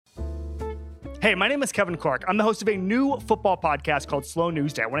Hey, my name is Kevin Clark. I'm the host of a new football podcast called Slow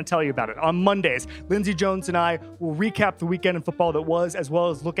News Day. I want to tell you about it. On Mondays, Lindsey Jones and I will recap the weekend in football that was, as well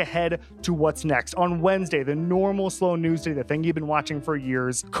as look ahead to what's next. On Wednesday, the normal Slow News Day, the thing you've been watching for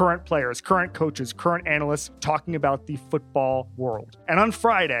years, current players, current coaches, current analysts talking about the football world. And on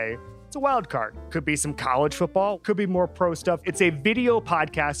Friday, it's a wild card. Could be some college football, could be more pro stuff. It's a video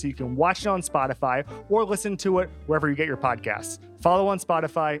podcast, so you can watch it on Spotify or listen to it wherever you get your podcasts. Follow on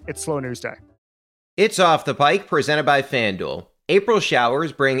Spotify. It's Slow News Day. It's Off the Pike, presented by FanDuel. April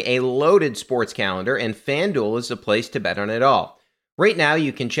showers bring a loaded sports calendar, and FanDuel is the place to bet on it all. Right now,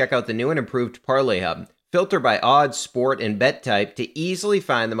 you can check out the new and improved Parlay Hub. Filter by odds, sport, and bet type to easily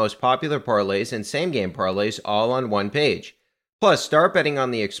find the most popular parlays and same-game parlays all on one page. Plus, start betting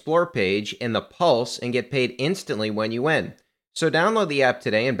on the Explore page and the Pulse and get paid instantly when you win. So download the app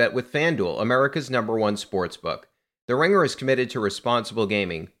today and bet with FanDuel, America's #1 sportsbook. The Ringer is committed to responsible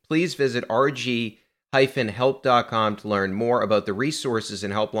gaming. Please visit rg-help.com to learn more about the resources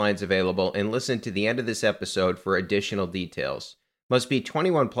and helplines available and listen to the end of this episode for additional details. Must be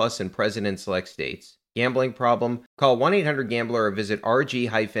 21 plus and present in select states. Gambling problem? Call 1-800-GAMBLER or visit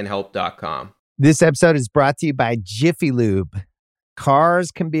rg-help.com. This episode is brought to you by Jiffy Lube.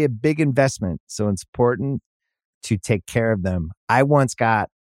 Cars can be a big investment, so it's important to take care of them. I once got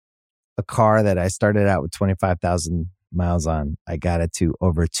a car that I started out with 25,000 miles on. I got it to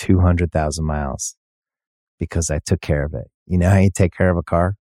over 200,000 miles because I took care of it. You know how you take care of a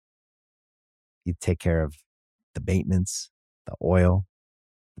car? You take care of the maintenance, the oil,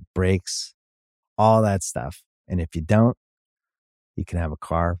 the brakes, all that stuff. And if you don't, you can have a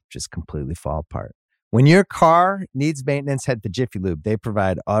car just completely fall apart. When your car needs maintenance, head to Jiffy Lube. They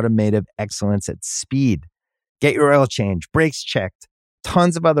provide automotive excellence at speed. Get your oil change, brakes checked,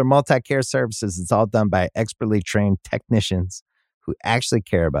 tons of other multi-care services. It's all done by expertly trained technicians who actually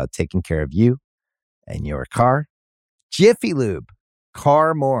care about taking care of you and your car. Jiffy Lube,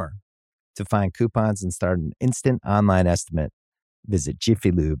 car more. To find coupons and start an instant online estimate, visit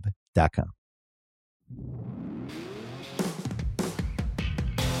jiffylube.com.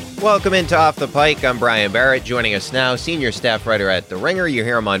 Welcome into Off the Pike. I'm Brian Barrett. Joining us now, senior staff writer at The Ringer. You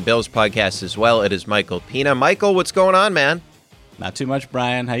hear him on Bill's podcast as well. It is Michael Pina. Michael, what's going on, man? Not too much,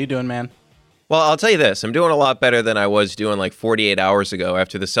 Brian. How you doing, man? Well, I'll tell you this. I'm doing a lot better than I was doing like 48 hours ago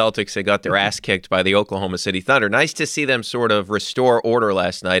after the Celtics had got their ass kicked by the Oklahoma City Thunder. Nice to see them sort of restore order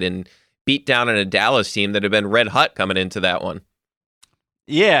last night and beat down on a Dallas team that had been red hot coming into that one.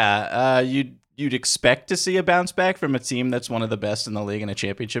 Yeah, you'd expect to see a bounce back from a team that's one of the best in the league and a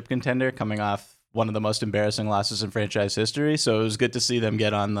championship contender coming off one of the most embarrassing losses in franchise history. So it was good to see them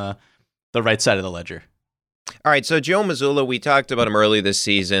get on the right side of the ledger. All right, so Joe Mazzulla, we talked about him early this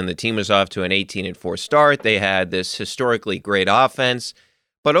season. The team was off to an 18-4 start. They had this historically great offense.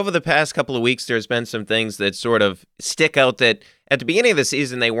 But over the past couple of weeks, there's been some things that sort of stick out that at the beginning of the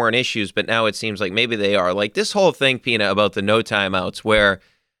season, they weren't issues, but now it seems like maybe they are. Like this whole thing, Pina, about the no timeouts where,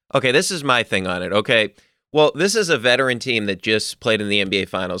 okay, this is my thing on it. Okay, well, this is a veteran team that just played in the NBA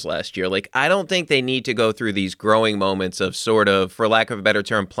Finals last year. Like, I don't think they need to go through these growing moments of sort of, for lack of a better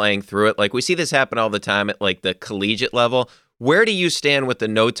term, playing through it. Like, we see this happen all the time at, like, the collegiate level. Where do you stand with the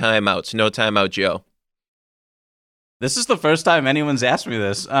no timeouts? No timeout, Joe? This is the first time anyone's asked me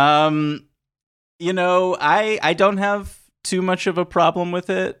this. I don't have too much of a problem with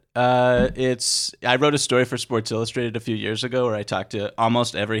it. I wrote a story for Sports Illustrated a few years ago where I talked to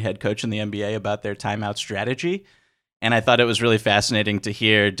almost every head coach in the NBA about their timeout strategy. And I thought it was really fascinating to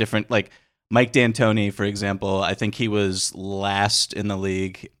hear different, like Mike D'Antoni, for example. I think he was last in the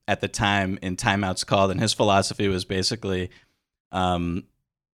league at the time in timeouts called. And his philosophy was basically,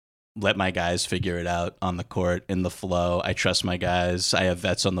 let my guys figure it out on the court in the flow. I trust my guys. I have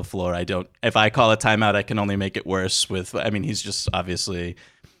vets on the floor. If I call a timeout, I can only make it worse he's just obviously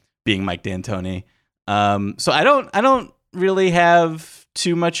being Mike D'Antoni. So I don't really have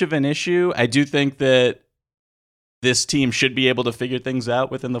too much of an issue. I do think that this team should be able to figure things out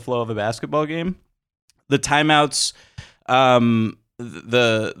within the flow of a basketball game. The timeouts, the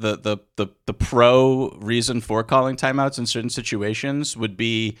pro reason for calling timeouts in certain situations would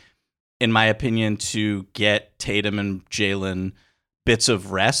be, in my opinion, to get Tatum and Jalen bits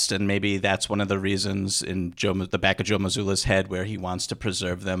of rest, and maybe that's one of the reasons in the back of Joe Mazzulla's head where he wants to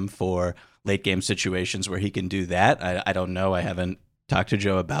preserve them for late game situations where he can do that. I don't know. I haven't talked to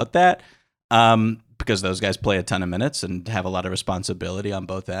Joe about that because those guys play a ton of minutes and have a lot of responsibility on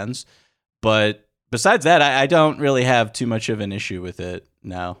both ends. But besides that, I don't really have too much of an issue with it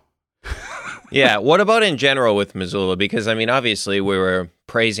now. Yeah. What about in general with Mazzulla? Because, I mean, obviously we were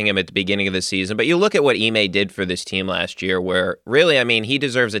praising him at the beginning of the season, but you look at what Ime did for this team last year, where really, I mean, he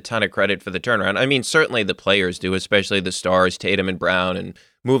deserves a ton of credit for the turnaround. I mean, certainly the players do, especially the stars, Tatum and Brown, and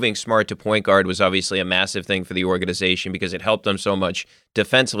moving Smart to point guard was obviously a massive thing for the organization because it helped them so much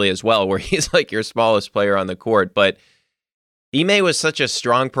defensively as well, where he's like your smallest player on the court. But Ime was such a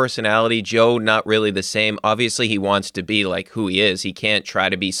strong personality. Joe, not really the same. Obviously, he wants to be like who he is. He can't try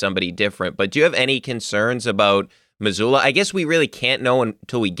to be somebody different. But do you have any concerns about Mazzulla? I guess we really can't know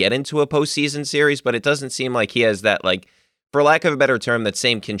until we get into a postseason series, but it doesn't seem like he has that, like, for lack of a better term, that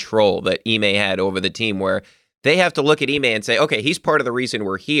same control that Ime had over the team where they have to look at Ime and say, okay, he's part of the reason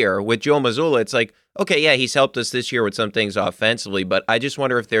we're here. With Joe Mazzulla, it's like, okay, yeah, he's helped us this year with some things offensively, but I just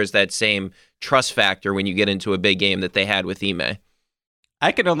wonder if there's that same trust factor when you get into a big game that they had with Ime.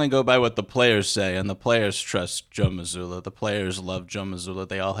 I can only go by what the players say, and the players trust Joe Mazzulla. The players love Joe Mazzulla.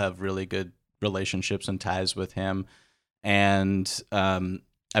 They all have really good relationships and ties with him. And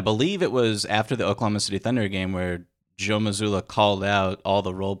I believe it was after the Oklahoma City Thunder game where Joe Mazzulla called out all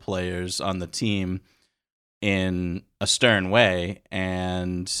the role players on the team in a stern way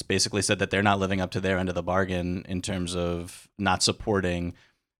and basically said that they're not living up to their end of the bargain in terms of not supporting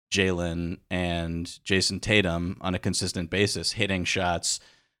Jalen and Jason Tatum on a consistent basis, hitting shots,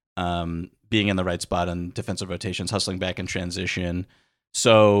 being in the right spot on defensive rotations, hustling back in transition.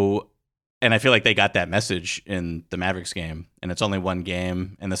 So, and I feel like they got that message in the Mavericks game, and it's only one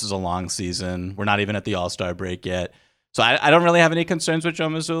game, and this is a long season. We're not even at the All-Star break yet. So I don't really have any concerns with Joe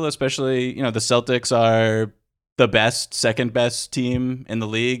Mazzulla, especially, the Celtics are the best, second best team in the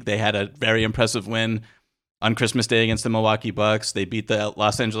league. They had a very impressive win on Christmas Day against the Milwaukee Bucks. They beat the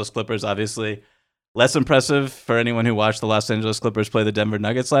Los Angeles Clippers, obviously. Less impressive for anyone who watched the Los Angeles Clippers play the Denver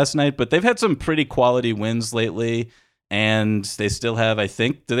Nuggets last night, but they've had some pretty quality wins lately, and they still have, I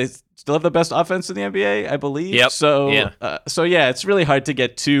think, do they still have the best offense in the NBA? I believe. Yep. So, yeah. It's really hard to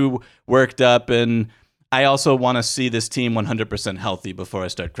get too worked up, and I also want to see this team 100% healthy before I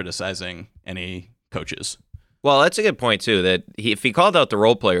start criticizing any coaches. Well, that's a good point, too, that if he called out the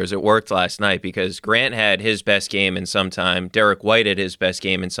role players, it worked last night because Grant had his best game in some time. Derek White had his best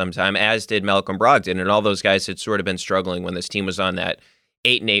game in some time, as did Malcolm Brogdon. And all those guys had sort of been struggling when this team was on that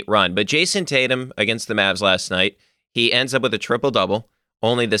 8-8 run. But Jason Tatum against the Mavs last night, he ends up with a triple-double,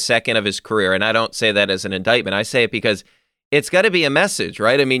 only the second of his career. And I don't say that as an indictment. I say it because it's got to be a message,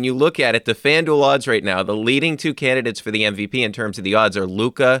 right? I mean, you look at it, the FanDuel odds right now, the leading two candidates for the MVP in terms of the odds are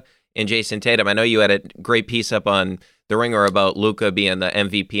Luka and Jason Tatum. I know you had a great piece up on The Ringer about Luka being the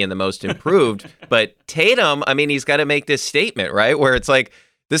MVP and the most improved, but Tatum, I mean, he's got to make this statement, right? Where it's like,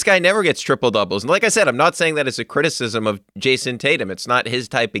 this guy never gets triple doubles. And like I said, I'm not saying that as a criticism of Jason Tatum. It's not his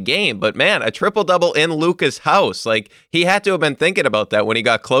type of game, but man, a triple double in Luka's house. Like, he had to have been thinking about that when he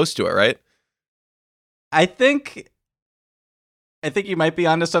got close to it, right? I think you might be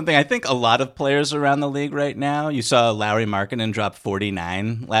onto something. I think a lot of players around the league right now, you saw Lauri Markkanen drop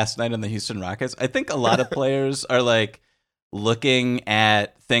 49 last night on the Houston Rockets. I think a lot of players are like looking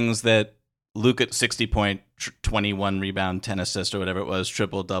at things that Luka 60 point, 21 rebound, 10 assist or whatever it was,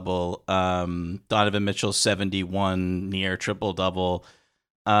 triple double. Donovan Mitchell 71 near triple double.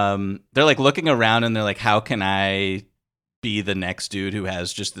 They're like looking around and they're like, how can I be the next dude who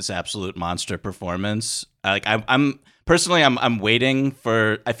has just this absolute monster performance? Like I'm personally, I'm waiting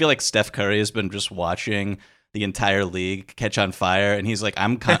for. I feel like Steph Curry has been just watching the entire league catch on fire, and he's like,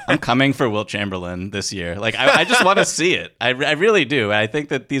 I'm coming for Wilt Chamberlain this year. Like, I just want to see it. I really do. I think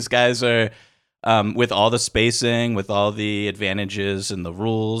that these guys are, with all the spacing, with all the advantages and the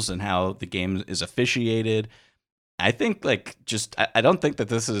rules and how the game is officiated, I think I don't think that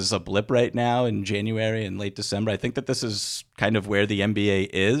this is a blip right now in January and late December. I think that this is kind of where the NBA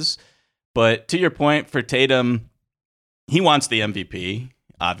is. But to your point, for Tatum, he wants the MVP,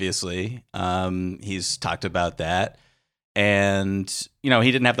 obviously. He's talked about that. And, he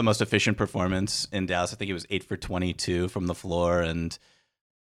didn't have the most efficient performance in Dallas. I think he was 8 for 22 from the floor. And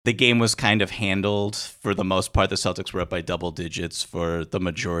the game was kind of handled for the most part. The Celtics were up by double digits for the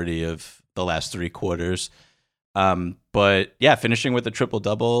majority of the last three quarters. But yeah, finishing with a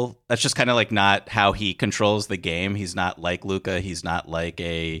triple-double, that's just kind of like not how he controls the game. He's not like Luka. He's not like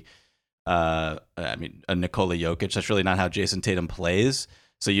a Nikola Jokic. That's really not how Jason Tatum plays.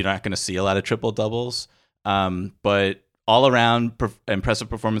 So you're not going to see a lot of triple doubles. But all around impressive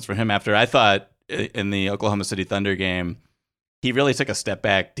performance for him after, I thought, in the Oklahoma City Thunder game, he really took a step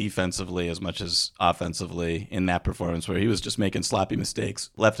back defensively as much as offensively in that performance where he was just making sloppy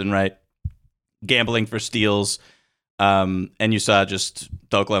mistakes left and right, gambling for steals. And you saw just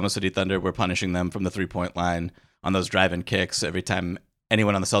the Oklahoma City Thunder were punishing them from the 3-point line on those drive-in kicks every time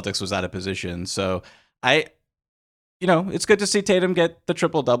anyone on the Celtics was out of position. So it's good to see Tatum get the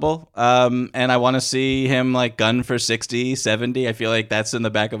triple-double. And I want to see him like gun for 60, 70. I feel like that's in the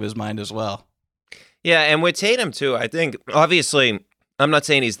back of his mind as well. Yeah, and with Tatum too, I think obviously I'm not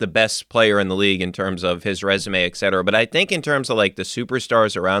saying he's the best player in the league in terms of his resume, et cetera, but I think in terms of like the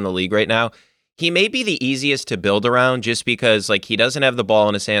superstars around the league right now, he may be the easiest to build around just because like he doesn't have the ball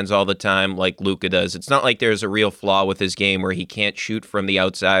in his hands all the time like Luka does. It's not like there's a real flaw with his game where he can't shoot from the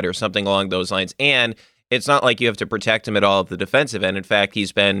outside or something along those lines. And it's not like you have to protect him at all at the defensive end. In fact,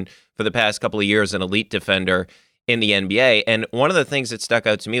 he's been for the past couple of years an elite defender in the NBA. And one of the things that stuck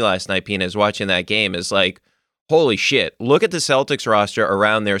out to me last night, Pina, is watching that game is like, holy shit, look at the Celtics roster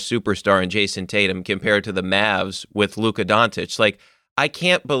around their superstar and Jason Tatum compared to the Mavs with Luka Doncic. Like, I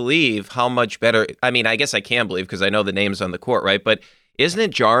can't believe how much better. I mean, I guess I can believe because I know the names on the court, right? But isn't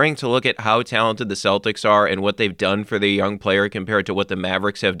it jarring to look at how talented the Celtics are and what they've done for their young player compared to what the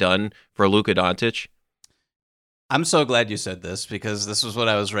Mavericks have done for Luka Doncic? I'm so glad you said this because this was what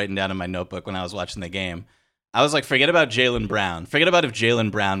I was writing down in my notebook when I was watching the game. I was like, forget about Jaylen Brown. Forget about if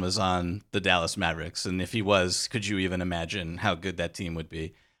Jaylen Brown was on the Dallas Mavericks. And if he was, could you even imagine how good that team would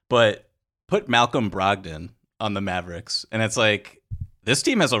be? But put Malcolm Brogdon on the Mavericks. And it's like, this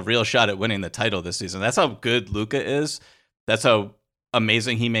team has a real shot at winning the title this season. That's how good Luka is. That's how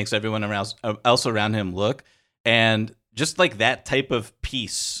amazing he makes everyone else around him look. And just like that type of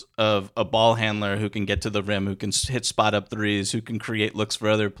piece of a ball handler who can get to the rim, who can hit spot up threes, who can create looks for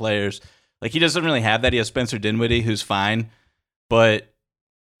other players. Like, he doesn't really have that. He has Spencer Dinwiddie, who's fine. But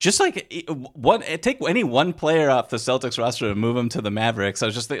just like take any one player off the Celtics roster and move him to the Mavericks. I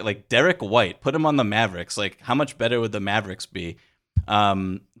was just thinking, like, Derek White, put him on the Mavericks. Like, how much better would the Mavericks be?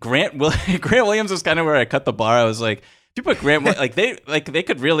 Grant Williams is kind of where I cut the bar. I was like, if you put Grant, they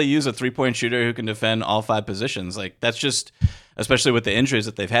could really use a 3-point shooter who can defend all 5 positions. Like, that's just, especially with the injuries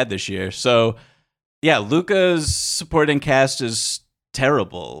that they've had this year. So, yeah, Luka's supporting cast is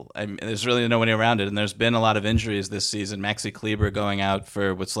terrible. I mean, there's really no one around it, and there's been a lot of injuries this season. Maxi Kleber going out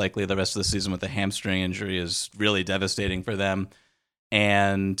for what's likely the rest of the season with a hamstring injury is really devastating for them.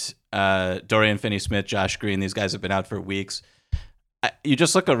 And Dorian Finney-Smith, Josh Green, these guys have been out for weeks. You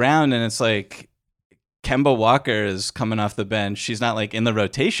just look around, and it's like Kemba Walker is coming off the bench. He's not like in the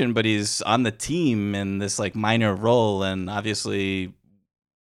rotation, but he's on the team in this like minor role. And obviously,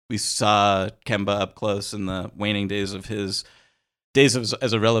 we saw Kemba up close in the waning days of his days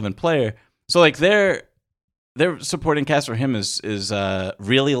as a relevant player. So like their supporting cast for him is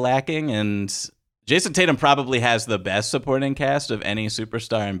really lacking, and Jason Tatum probably has the best supporting cast of any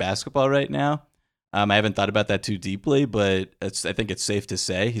superstar in basketball right now. I haven't thought about that too deeply, but I think it's safe to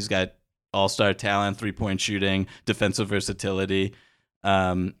say he's got all-star talent, 3-point shooting, defensive versatility,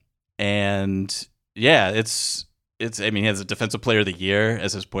 and yeah, it's. I mean, he has a defensive player of the year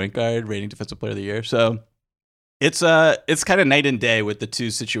as his point guard, rating defensive player of the year. So it's kind of night and day with the two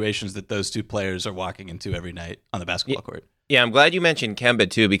situations that those two players are walking into every night on the basketball court. Yeah, I'm glad you mentioned Kemba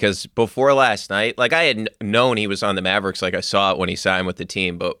too, because before last night, like I had known he was on the Mavericks, like I saw it when he signed with the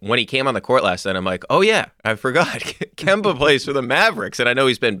team, but when he came on the court last night, I'm like, oh yeah, I forgot. Kemba plays for the Mavericks, and I know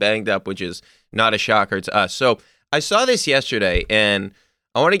he's been banged up, which is not a shocker to us. So I saw this yesterday, and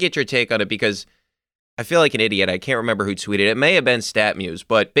I want to get your take on it because I feel like an idiot. I can't remember who tweeted it. It may have been StatMuse,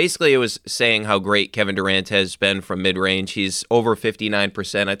 but basically it was saying how great Kevin Durant has been from mid-range. He's over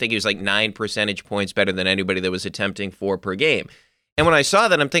 59%. I think he was like 9 percentage points better than anybody that was attempting 4 per game. And when I saw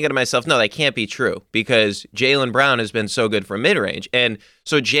that, I'm thinking to myself, no, that can't be true because Jaylen Brown has been so good from mid-range. And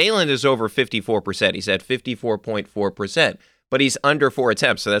so Jaylen is over 54%. He's at 54.4%. But he's under 4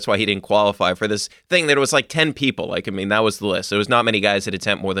 attempts, so that's why he didn't qualify for this thing that it was like 10 people. Like, I mean, that was the list. There was not many guys that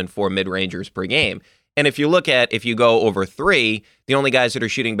attempt more than 4 mid-rangers per game. And if you go over 3, the only guys that are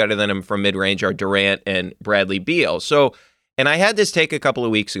shooting better than him from mid-range are Durant and Bradley Beal. So, and I had this take a couple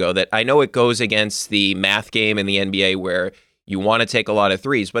of weeks ago that I know it goes against the math game in the NBA where you want to take a lot of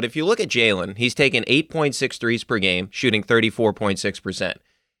threes. But if you look at Jaylen, he's taken 8.6 threes per game, shooting 34.6%.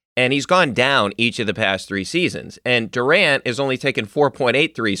 And he's gone down each of the past 3 seasons. And Durant is only taken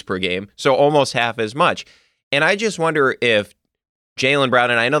 4.8 threes per game, so almost half as much. And I just wonder if Jaylen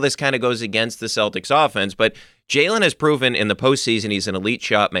Brown, and I know this kind of goes against the Celtics offense, but Jaylen has proven in the postseason he's an elite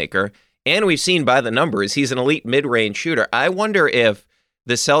shot maker, and we've seen by the numbers he's an elite mid-range shooter. I wonder if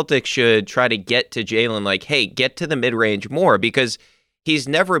the Celtics should try to get to Jaylen like, hey, get to the mid-range more, because he's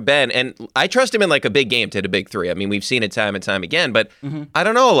never been, and I trust him in like a big game to hit a big 3. I mean, we've seen it time and time again, but I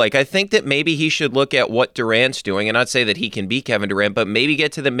don't know. Like, I think that maybe he should look at what Durant's doing and not say that he can be Kevin Durant, but maybe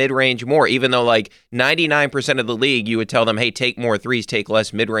get to the mid-range more, even though like 99% of the league, you would tell them, hey, take more threes, take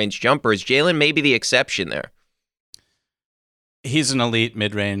less mid-range jumpers. Jaylen may be the exception there. He's an elite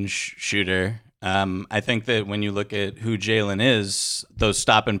mid-range shooter. I think that when you look at who Jalen is, those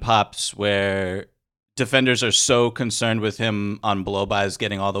stop and pops where defenders are so concerned with him on blow-bys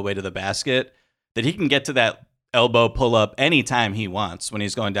getting all the way to the basket that he can get to that elbow pull-up anytime he wants when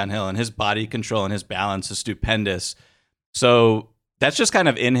he's going downhill, and his body control and his balance is stupendous. So that's just kind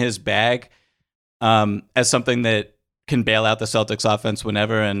of in his bag as something that can bail out the Celtics offense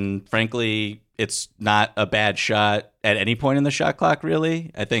whenever, and frankly, it's not a bad shot at any point in the shot clock,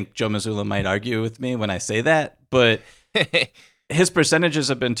 really. I think Joe Mazzulla might argue with me when I say that, but his percentages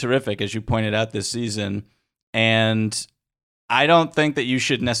have been terrific, as you pointed out this season. And I don't think that you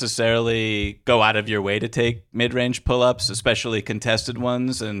should necessarily go out of your way to take mid-range pull-ups, especially contested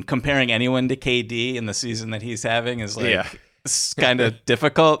ones. And comparing anyone to KD in the season that he's having is it's kind of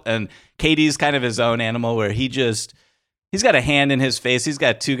difficult. And KD's kind of his own animal where he's got a hand in his face. He's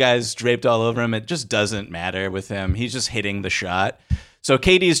got two guys draped all over him. It just doesn't matter with him. He's just hitting the shot. So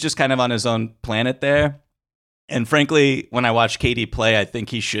KD's just kind of on his own planet there. And frankly, when I watch KD play, I think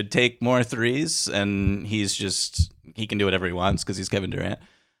he should take more threes. And he can do whatever he wants because he's Kevin Durant.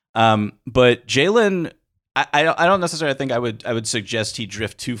 But Jalen, I don't necessarily think I would suggest he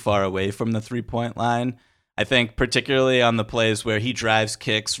drift too far away from the 3-point line. I think particularly on the plays where he drives,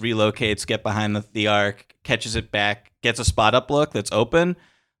 kicks, relocates, get behind the arc, catches it back, gets a spot up look that's open,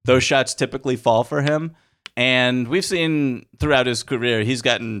 those shots typically fall for him. And we've seen throughout his career, he's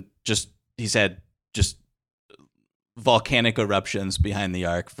had volcanic eruptions behind the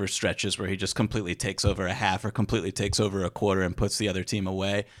arc for stretches where he just completely takes over a half or completely takes over a quarter and puts the other team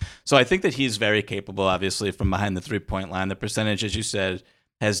away. So I think that he's very capable, obviously, from behind the 3-point line. The percentage, as you said,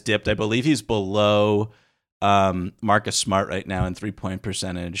 has dipped. I believe he's below Marcus Smart right now in 3-point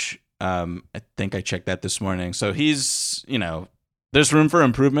percentage. I think I checked that this morning. So he's, there's room for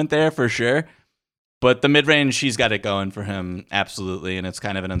improvement there for sure. But the mid-range, he's got it going for him, absolutely. And it's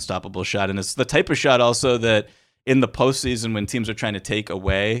kind of an unstoppable shot. And it's the type of shot also that in the postseason when teams are trying to take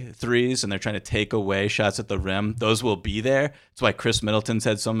away threes and they're trying to take away shots at the rim, those will be there. That's why Chris Middleton's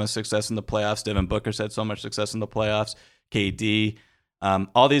had so much success in the playoffs. Devin Booker's had so much success in the playoffs. KD.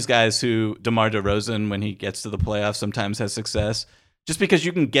 All these guys who, DeMar DeRozan, when he gets to the playoffs, sometimes has success. Just because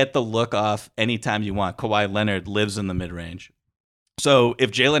you can get the look off anytime you want. Kawhi Leonard lives in the mid-range. So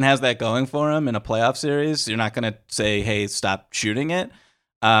if Jalen has that going for him in a playoff series, you're not going to say, hey, stop shooting it.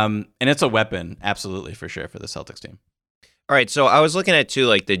 And it's a weapon, absolutely, for sure, for the Celtics team. All right, so I was looking at, too,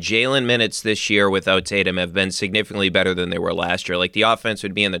 like the Jalen minutes this year without Tatum have been significantly better than they were last year. Like the offense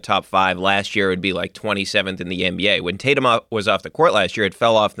would be in the top 5. Last year it would be like 27th in the NBA. When Tatum was off the court last year, it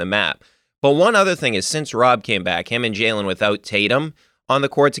fell off the map. But one other thing is since Rob came back, him and Jalen without Tatum on the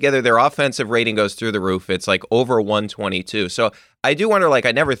court together, their offensive rating goes through the roof. It's like over 122. So I do wonder, like,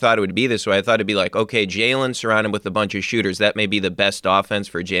 I never thought it would be this way. I thought it'd be like, okay, Jalen surrounded with a bunch of shooters. That may be the best offense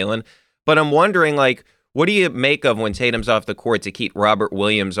for Jalen. But I'm wondering, like, what do you make of when Tatum's off the court to keep Robert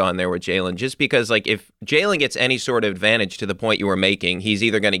Williams on there with Jalen? Just because, like, if Jalen gets any sort of advantage to the point you were making, he's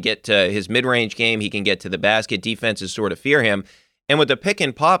either going to get to his mid-range game, he can get to the basket, defenses sort of fear him. And with the pick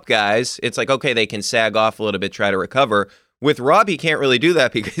and pop guys, it's like, okay, they can sag off a little bit, try to recover. With Rob, he can't really do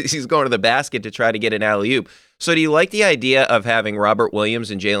that because he's going to the basket to try to get an alley-oop. So do you like the idea of having Robert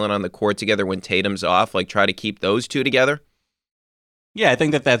Williams and Jalen on the court together when Tatum's off, like try to keep those two together? Yeah, I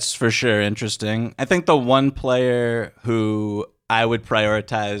think that's for sure interesting. I think the one player who I would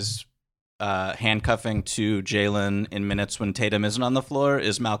prioritize handcuffing to Jalen in minutes when Tatum isn't on the floor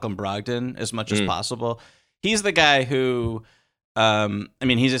is Malcolm Brogdon as much as possible. He's the guy who...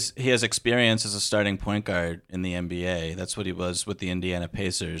 he has experience as a starting point guard in the NBA. That's what he was with the Indiana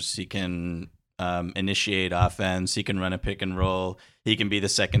Pacers. He can initiate offense. He can run a pick and roll. He can be the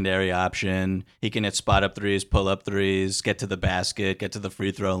secondary option. He can hit spot up threes, pull up threes, get to the basket, get to the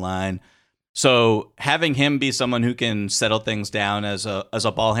free throw line. So having him be someone who can settle things down as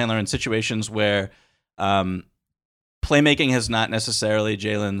a ball handler in situations where playmaking has not necessarily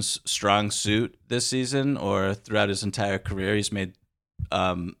Jalen's strong suit this season or throughout his entire career. He's made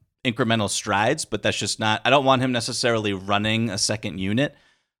incremental strides, but that's just not... I don't want him necessarily running a second unit.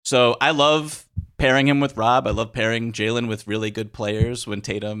 So I love pairing him with Rob. I love pairing Jalen with really good players when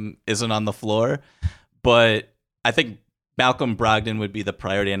Tatum isn't on the floor. But I think Malcolm Brogdon would be the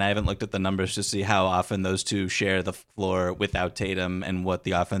priority, and I haven't looked at the numbers to see how often those two share the floor without Tatum and what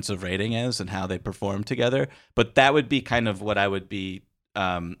the offensive rating is and how they perform together. But that would be kind of what I would be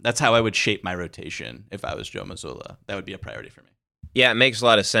that's how I would shape my rotation if I was Joe Mazzulla. That would be a priority for me. Yeah, it makes a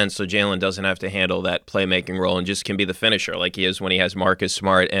lot of sense. So Jalen doesn't have to handle that playmaking role and just can be the finisher like he is when he has Marcus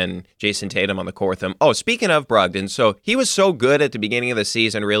Smart and Jason Tatum on the court with him. Oh, speaking of Brogdon, so he was so good at the beginning of the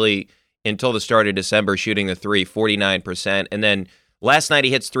season, really until the start of December, shooting the three, 49%. And then last night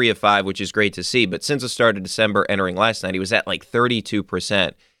he hits 3 of 5, which is great to see. But since the start of December, entering last night, he was at like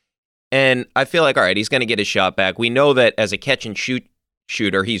 32%. And I feel like, all right, he's going to get his shot back. We know that as a catch and shoot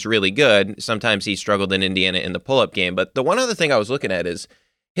shooter, he's really good. Sometimes he struggled in Indiana in the pull-up game. But the one other thing I was looking at is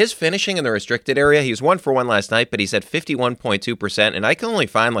his finishing in the restricted area. He was 1 for 1 last night, but he's at 51.2%. And I can only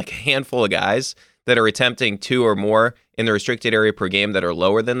find like a handful of guys that are attempting 2 or more in the restricted area per game that are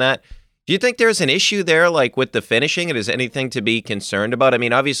lower than that. Do you think there's an issue there, like with the finishing? And is anything to be concerned about? I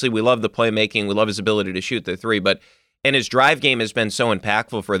mean, obviously we love the playmaking. We love his ability to shoot the three, and his drive game has been so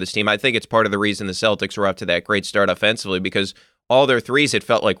impactful for this team. I think it's part of the reason the Celtics were up to that great start offensively, because all their threes, it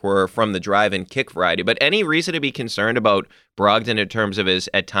felt like, were from the drive and kick variety. But any reason to be concerned about Brogdon in terms of his,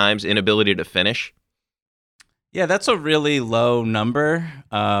 at times, inability to finish? Yeah, that's a really low number,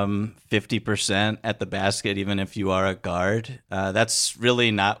 50% at the basket, even if you are a guard. That's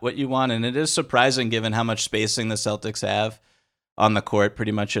really not what you want, and it is surprising given how much spacing the Celtics have on the court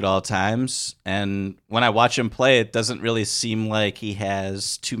pretty much at all times. And when I watch him play, it doesn't really seem like he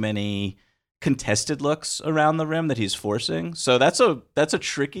has too many contested looks around the rim that he's forcing. So that's a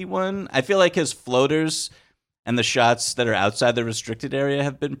tricky one. I feel like his floaters and the shots that are outside the restricted area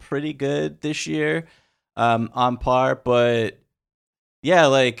have been pretty good this year, on par. But yeah,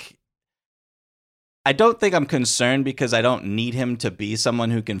 like, I don't think I'm concerned because I don't need him to be someone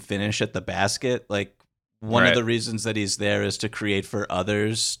who can finish at the basket. Like, one of the reasons that he's there is to create for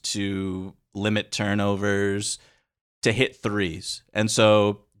others, to limit turnovers, to hit threes. And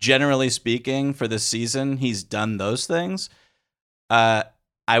so, generally speaking, for this season, he's done those things. I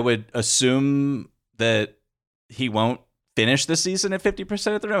would assume that he won't finish the season at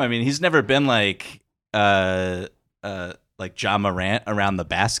 50% at the rim. I mean, he's never been like Ja Morant around the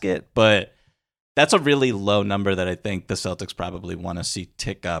basket, but that's a really low number that I think the Celtics probably want to see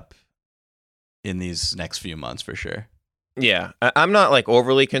tick up in these next few months for sure. Yeah, I'm not like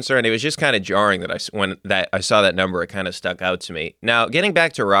overly concerned. It was just kind of jarring that when I saw that number, it kind of stuck out to me. Now, getting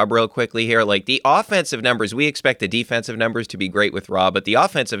back to Rob real quickly here, like the offensive numbers, we expect the defensive numbers to be great with Rob, but the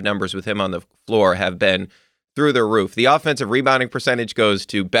offensive numbers with him on the floor have been through the roof. The offensive rebounding percentage goes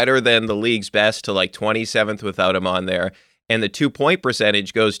to better than the league's best to like 27th without him on there. And the 2-point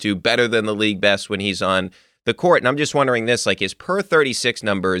percentage goes to better than the league best when he's on the court. And I'm just wondering this, like his per 36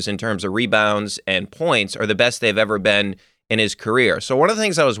 numbers in terms of rebounds and points are the best they've ever been in his career. So one of the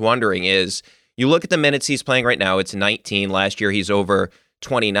things I was wondering is, you look at the minutes he's playing right now, it's 19. Last year, he's over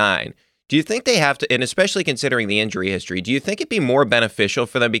 29. Do you think they have to, and especially considering the injury history, do you think it'd be more beneficial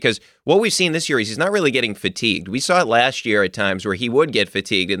for them? Because what we've seen this year is he's not really getting fatigued. We saw it last year at times where he would get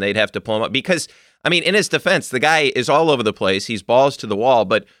fatigued and they'd have to pull him up because, I mean, in his defense, the guy is all over the place. He's balls to the wall.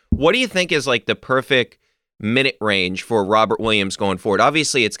 But what do you think is like the perfect minute range for Robert Williams going forward?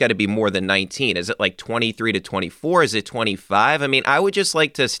 Obviously, it's got to be more than 19. Is it like 23 to 24? Is it 25? I mean, I would just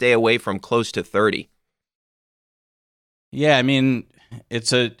like to stay away from close to 30. Yeah, I mean,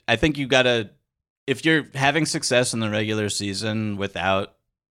 I think you got to, if you're having success in the regular season without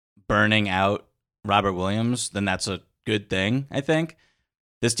burning out Robert Williams, then that's a good thing, I think.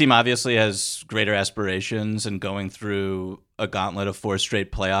 This team obviously has greater aspirations, and going through a gauntlet of 4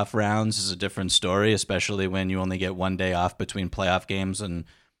 straight playoff rounds is a different story, especially when you only get one day off between playoff games. And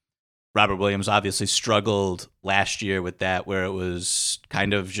Robert Williams obviously struggled last year with that, where it was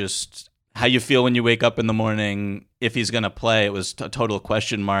kind of just how you feel when you wake up in the morning if he's going to play. It was a total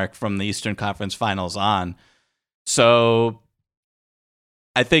question mark from the Eastern Conference Finals on. So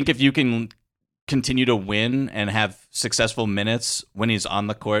I think if you can continue to win and have successful minutes when he's on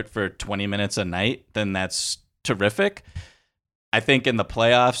the court for 20 minutes a night, then that's terrific. I think in the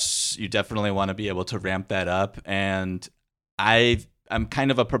playoffs, you definitely want to be able to ramp that up. And I'm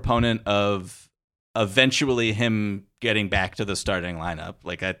kind of a proponent of eventually him getting back to the starting lineup.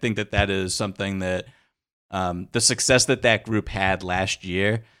 Like, I think that is something that the success that group had last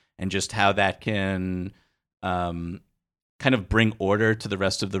year, and just how that can kind of bring order to the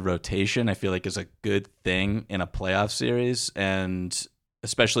rest of the rotation, I feel like is a good thing in a playoff series. And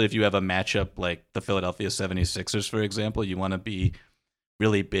especially if you have a matchup like the Philadelphia 76ers, for example, you want to be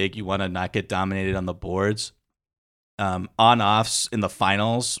really big. You want to not get dominated on the boards. On-offs in the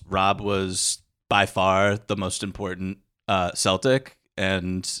finals, Rob was by far the most important Celtic,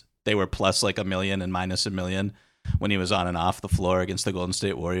 and they were plus like 1 million and minus 1 million when he was on and off the floor against the Golden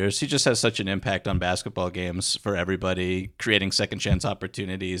State Warriors. He just has such an impact on basketball games for everybody, creating second chance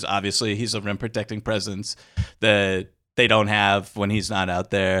opportunities. Obviously, he's a rim protecting presence that they don't have when he's not out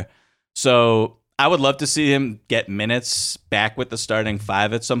there. So I would love to see him get minutes back with the starting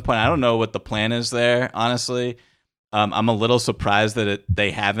 5 at some point. I don't know what the plan is there, honestly. I'm a little surprised that they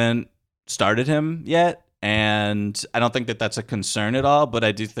haven't started him yet, and I don't think that that's a concern at all. But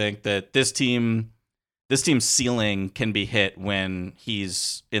I do think that this team's ceiling can be hit when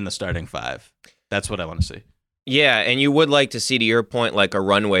he's in the starting five. That's what I want to see. Yeah, and you would like to see, to your point, like a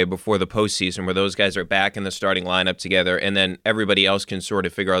runway before the postseason where those guys are back in the starting lineup together, and then everybody else can sort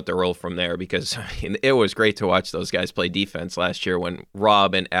of figure out their role from there, because I mean, it was great to watch those guys play defense last year when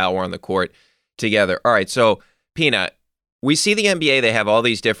Rob and Al were on the court together. All right, so, Pina, we see the NBA, they have all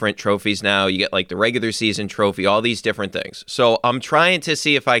these different trophies now. You get like the regular season trophy, all these different things. So I'm trying to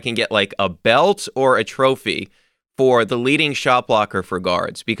see if I can get like a belt or a trophy for the leading shot blocker for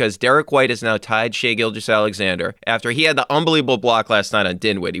guards, because Derek White has now tied Shai Gilgeous-Alexander after he had the unbelievable block last night on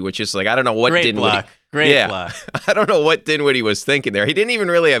Dinwiddie, which is like, I don't know what Great Dinwiddie. block. Great block. I don't know what Dinwiddie was thinking there. He didn't even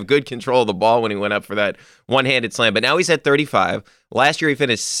really have good control of the ball when he went up for that one-handed slam, but now he's at 35. Last year he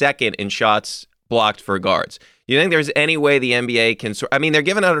finished second in shots blocked for guards. You think there's any way the NBA can... I mean, they're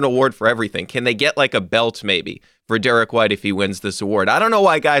giving out an award for everything. Can they get like a belt maybe for Derek White if he wins this award? I don't know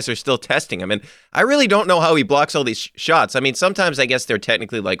why guys are still testing him. And I really don't know how he blocks all these shots. I mean, sometimes I guess they're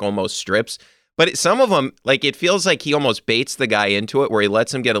technically like almost strips. But some of them, like it feels like he almost baits the guy into it where he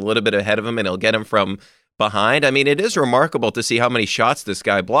lets him get a little bit ahead of him and he'll get him from behind. I mean, it is remarkable to see how many shots this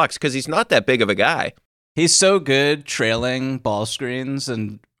guy blocks because he's not that big of a guy. He's so good trailing ball screens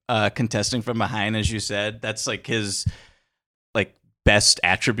and contesting from behind, as you said. That's like his like best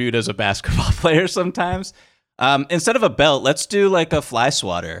attribute as a basketball player sometimes. Instead of a belt, let's do like a fly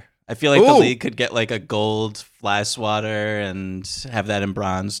swatter. I feel like the league could get like a gold fly swatter and have that in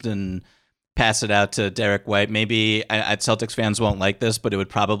bronzed and pass it out to Derek White. Maybe Celtics fans won't like this, but it would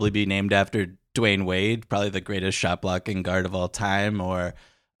probably be named after Dwayne Wade, probably the greatest shot blocking guard of all time, or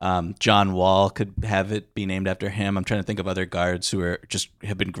John Wall could have it be named after him. I'm trying to think of other guards who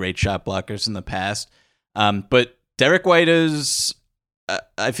have been great shot blockers in the past. But Derek White is,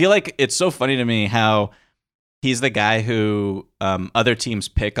 I feel like it's so funny to me how he's the guy who other teams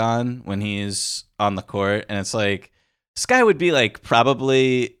pick on when he's on the court. And it's like, this guy would be like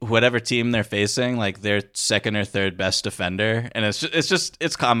probably whatever team they're facing, like their second or third best defender. And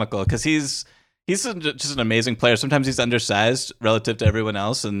it's comical because he's just an amazing player. Sometimes he's undersized relative to everyone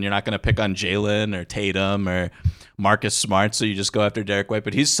else, and you're not going to pick on Jalen or Tatum or Marcus Smart, so you just go after Derek White.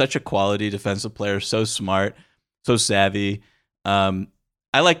 But he's such a quality defensive player, so smart, so savvy.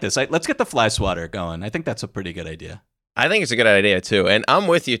 I like this. Let's get the fly swatter going. I think that's a pretty good idea. I think it's a good idea too, and I'm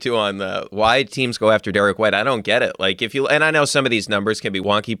with you too on the why teams go after Derek White. I don't get it. Like and I know some of these numbers can be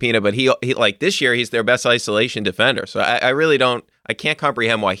wonky, Pina, but he like this year he's their best isolation defender. So I really don't. I can't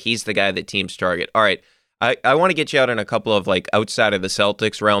comprehend why he's the guy that teams target. All right, I want to get you out in a couple of like outside of the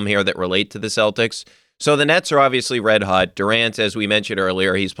Celtics realm here that relate to the Celtics. So the Nets are obviously red hot. Durant, as we mentioned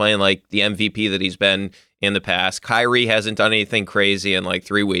earlier, he's playing like the MVP that he's been in the past. Kyrie hasn't done anything crazy in like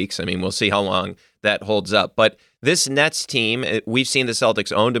 3 weeks. I mean, we'll see how long that holds up. But this Nets team, we've seen the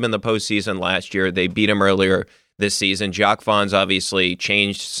Celtics owned him in the postseason last year. They beat him earlier this season. Jacques Vaughn's obviously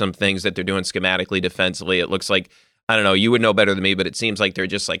changed some things that they're doing schematically, defensively. It looks like, I don't know, you would know better than me, but it seems like they're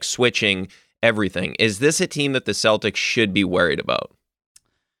just like switching everything. Is this a team that the Celtics should be worried about?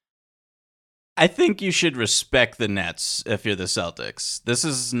 I think you should respect the Nets if you're the Celtics. This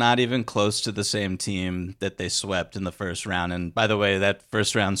is not even close to the same team that they swept in the first round. And by the way, that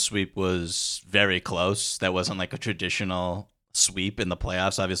first round sweep was very close. That wasn't like a traditional sweep in the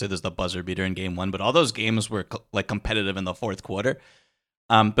playoffs. Obviously, there's the buzzer beater in game one, but all those games were like competitive in the fourth quarter.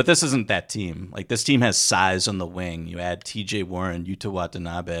 But this isn't that team. Like this team has size on the wing. You add TJ Warren, Yuta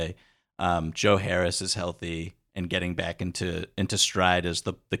Watanabe, Joe Harris is healthy and getting back into stride as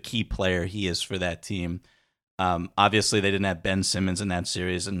the key player he is for that team. Obviously, they didn't have Ben Simmons in that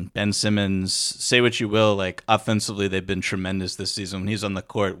series, and Ben Simmons, say what you will, like offensively, they've been tremendous this season when he's on the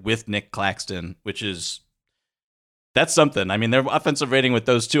court with Nick Claxton, that's something. I mean, their offensive rating with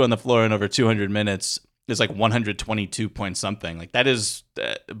those two on the floor in over 200 minutes is like 122 point something. Like that is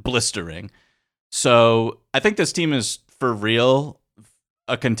blistering. So I think this team is for real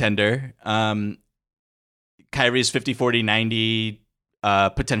a contender. Kyrie's 50, 40, 90,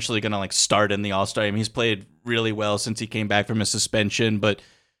 potentially going to like start in the All-Star. I mean, he's played really well since he came back from his suspension. But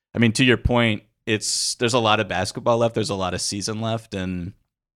I mean, to your point, there's a lot of basketball left. There's a lot of season left. And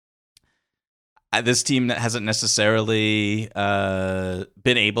this team hasn't necessarily been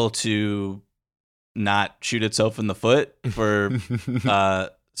able to not shoot itself in the foot for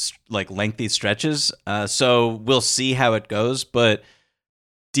like lengthy stretches. So we'll see how it goes. But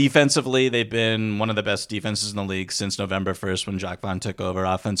defensively, they've been one of the best defenses in the league since November 1st when Jacques Vaughn took over.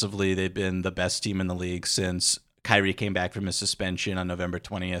 Offensively, they've been the best team in the league since Kyrie came back from his suspension on November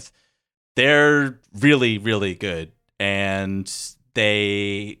 20th. They're really, really good. And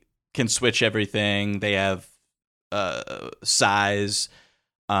they can switch everything. They have size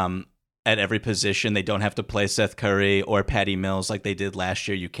at every position. They don't have to play Seth Curry or Patty Mills like they did last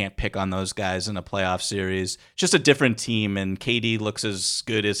year. You can't pick on those guys in a playoff series. Just a different team, and KD looks as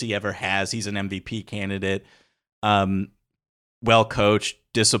good as he ever has. He's an MVP candidate. Well coached,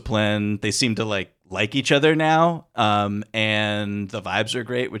 disciplined. They seem to like each other now, and the vibes are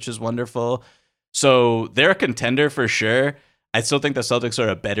great, which is wonderful. So they're a contender for sure. I still think the Celtics are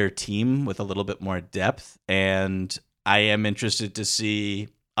a better team with a little bit more depth, and I am interested to see.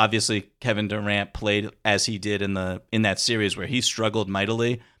 Obviously, Kevin Durant played as he did in that series where he struggled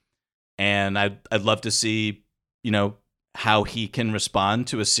mightily, and I'd love to see, how he can respond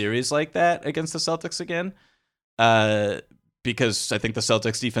to a series like that against the Celtics again. Because I think the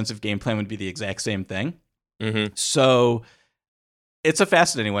Celtics' defensive game plan would be the exact same thing. Mm-hmm. So it's a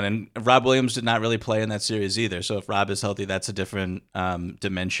fascinating one, and Rob Williams did not really play in that series either. So if Rob is healthy, that's a different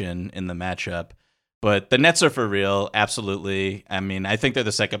dimension in the matchup. But the Nets are for real, absolutely. I mean, I think they're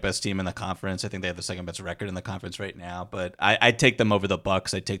the second best team in the conference. I think they have the second best record in the conference right now. But I'd take them over the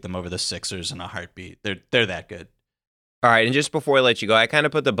Bucks. I'd take them over the Sixers in a heartbeat. They're that good. All right, and just before I let you go, I kind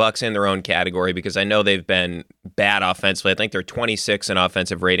of put the Bucks in their own category because I know they've been bad offensively. I think they're 26 in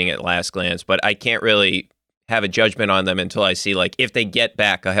offensive rating at last glance, but I can't really have a judgment on them until I see if they get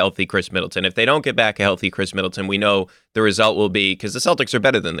back a healthy Chris Middleton. If they don't get back a healthy Chris Middleton, we know the result will be, because the Celtics are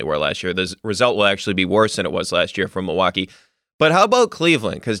better than they were last year, the result will actually be worse than it was last year from Milwaukee. But how about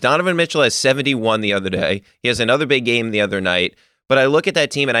Cleveland? Because Donovan Mitchell has 71 the other day. He has another big game the other night. But I look at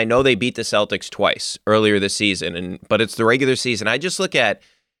that team, and I know they beat the Celtics twice earlier this season, but it's the regular season. I just look at,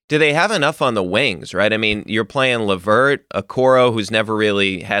 do they have enough on the wings, right? I mean, you're playing LeVert, Okoro, who's never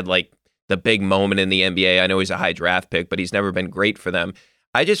really had the big moment in the NBA. I know he's a high draft pick, but he's never been great for them.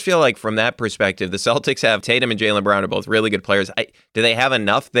 I just feel like from that perspective, the Celtics have Tatum and Jaylen Brown are both really good players. Do they have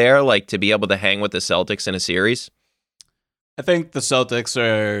enough there, to be able to hang with the Celtics in a series? I think the Celtics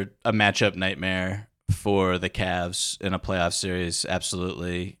are a matchup nightmare for the Cavs in a playoff series.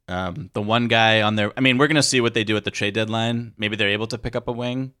 Absolutely. The one guy on there, we're going to see what they do at the trade deadline. Maybe they're able to pick up a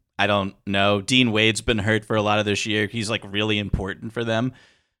wing. I don't know. Dean Wade's been hurt for a lot of this year. He's really important for them.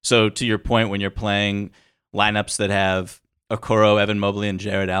 So to your point, when you're playing lineups that have Okoro, Evan Mobley, and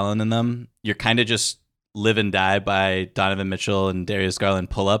Jared Allen in them, you're kind of just live and die by Donovan Mitchell and Darius Garland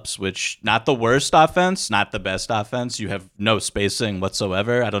pull-ups, which not the worst offense, not the best offense. You have no spacing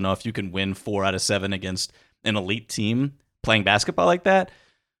whatsoever. I don't know if you can win 4 out of 7 against an elite team playing basketball like that.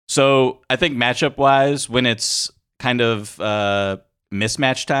 So I think matchup-wise, when it's kind of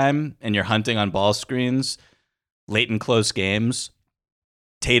mismatch time and you're hunting on ball screens, late in close games,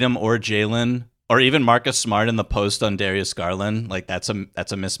 Tatum or Jaylen, or even Marcus Smart in the post on Darius Garland, that's a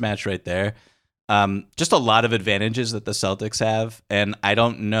mismatch right there. Just a lot of advantages that the Celtics have, and I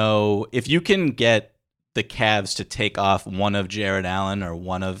don't know if you can get the Cavs to take off one of Jared Allen or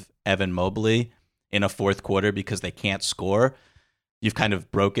one of Evan Mobley in a fourth quarter because they can't score. You've kind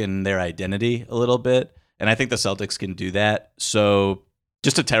of broken their identity a little bit, and I think the Celtics can do that. So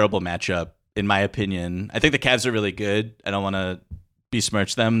just a terrible matchup, in my opinion. I think the Cavs are really good. I don't want to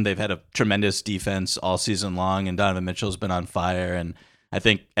besmirch them. They've had a tremendous defense all season long, and Donovan Mitchell's been on fire, and I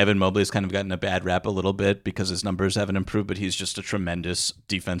think Evan Mobley's kind of gotten a bad rap a little bit because his numbers haven't improved, but he's just a tremendous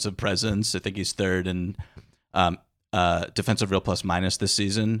defensive presence. I think he's third in defensive real plus minus this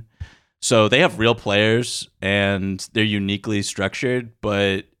season. So they have real players and they're uniquely structured,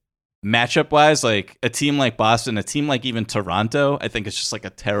 but matchup wise, a team like Boston, a team like even Toronto, I think it's just a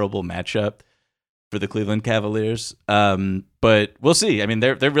terrible matchup for the Cleveland Cavaliers. But we'll see.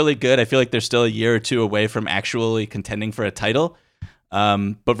 They're really good. I feel like they're still a year or two away from actually contending for a title.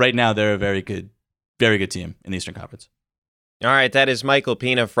 But right now, they're a very good team in the Eastern Conference. All right, that is Michael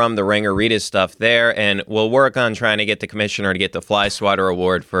Pina from The Ringer. Read his stuff there, and we'll work on trying to get the commissioner to get the Fly Swatter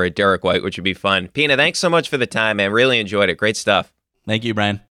Award for Derek White, which would be fun. Pina, thanks so much for the time, man. Really enjoyed it. Great stuff. Thank you,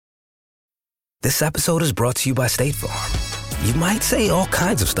 Brian. This episode is brought to you by State Farm. You might say all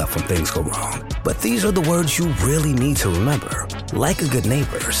kinds of stuff when things go wrong, but these are the words you really need to remember. Like a good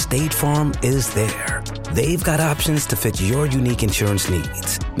neighbor, State Farm is there. They've got options to fit your unique insurance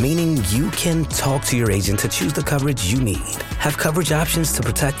needs, meaning you can talk to your agent to choose the coverage you need, have coverage options to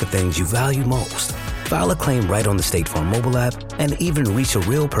protect the things you value most, file a claim right on the State Farm mobile app, and even reach a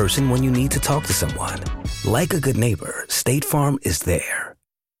real person when you need to talk to someone. Like a good neighbor, State Farm is there.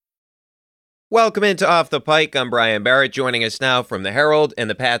 Welcome into Off the Pike. I'm Brian Barrett. Joining us now from the Herald and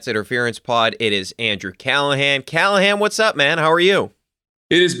the Pats Interference Pod, it is Andrew Callahan. Callahan, what's up, man? How are you?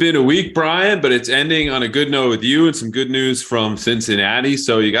 It has been a week, Brian, but it's ending on a good note with you and some good news from Cincinnati.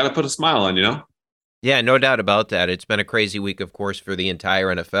 So you got to put a smile on, Yeah, no doubt about that. It's been a crazy week, of course, for the entire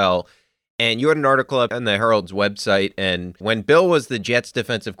NFL. And you had an article up on the Herald's website, and when Bill was the Jets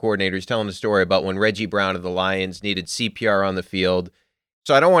defensive coordinator, he's telling the story about when Reggie Brown of the Lions needed CPR on the field.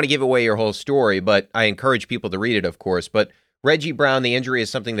 So I don't want to give away your whole story, but I encourage people to read it, of course. But Reggie Brown, the injury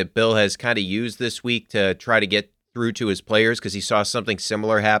is something that Bill has kind of used this week to try to get through to his players because he saw something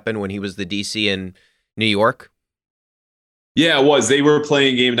similar happen when he was the DC in New York. Yeah, it was. They were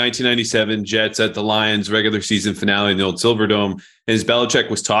playing game 1997 Jets at the Lions regular season finale in the old Silverdome. And as Belichick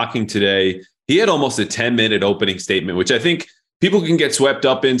was talking today, he had almost a 10-minute opening statement, which I think people can get swept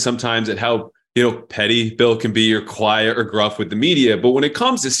up in sometimes at how, petty Bill can be or quiet or gruff with the media. But when it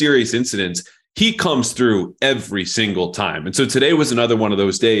comes to serious incidents, he comes through every single time. And so today was another one of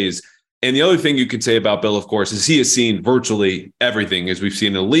those days. And the other thing you could say about Bill, of course, is he has seen virtually everything, as we've seen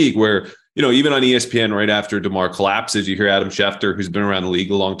in the league, where even on ESPN right after DeMar collapses, you hear Adam Schefter, who's been around the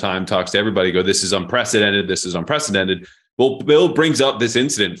league a long time, talks to everybody, go, this is unprecedented. This is unprecedented. Well, Bill brings up this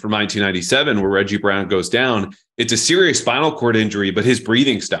incident from 1997 where Reggie Brown goes down. It's a serious spinal cord injury, but his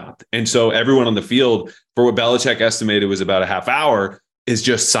breathing stopped. And so everyone on the field, for what Belichick estimated was about a half hour, is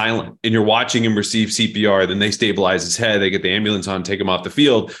just silent. And you're watching him receive CPR. Then they stabilize his head. They get the ambulance on, take him off the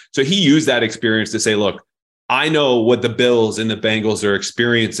field. So he used that experience to say, look, I know what the Bills and the Bengals are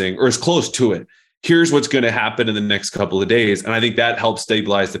experiencing, or as close to it. Here's what's going to happen in the next couple of days. And I think that helped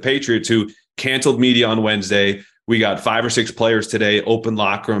stabilize the Patriots, who canceled media on Wednesday. We got 5 or 6 players today, open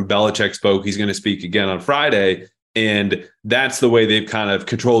locker room. Belichick spoke. He's going to speak again on Friday. And that's the way they've kind of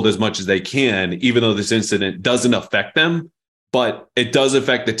controlled as much as they can, even though this incident doesn't affect them. But it does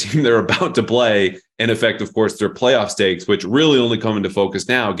affect the team they're about to play and affect, of course, their playoff stakes, which really only come into focus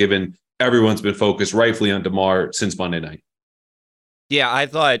now, given everyone's been focused rightfully on DeMar since Monday night. Yeah, I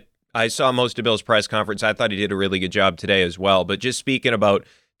thought I saw most of Bill's press conference. I thought he did a really good job today as well. But just speaking about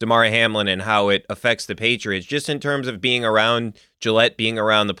DeMar Hamlin and how it affects the Patriots, just in terms of being around Gillette, being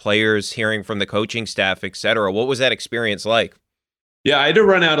around the players, hearing from the coaching staff, et cetera, what was that experience like? Yeah, I had to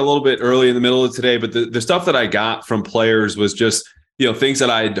run out a little bit early in the middle of today, but the stuff that I got from players was just, things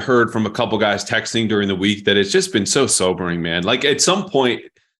that I had heard from a couple guys texting during the week that it's just been so sobering, man. Like at some point,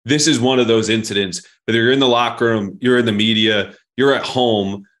 this is one of those incidents, whether you're in the locker room, you're in the media, you're at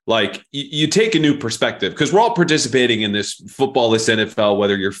home, like you take a new perspective because we're all participating in this football, this NFL,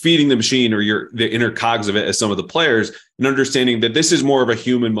 whether you're feeding the machine or you're the inner cogs of it as some of the players, and understanding that this is more of a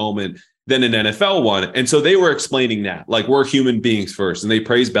human moment than an NFL one. And so they were explaining that, like, we're human beings first. And they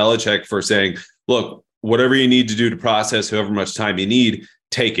praised Belichick for saying, look, whatever you need to do to process however much time you need,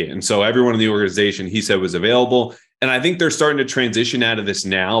 take it. And so everyone in the organization, he said, was available. And I think they're starting to transition out of this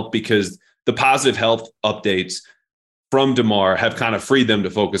now because the positive health updates from DeMar have kind of freed them to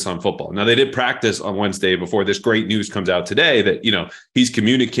focus on football. Now, they did practice on Wednesday before this great news comes out today that, he's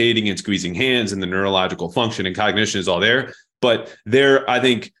communicating and squeezing hands and the neurological function and cognition is all there. But they're, I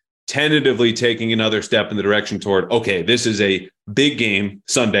think, tentatively taking another step in the direction toward, okay, this is a big game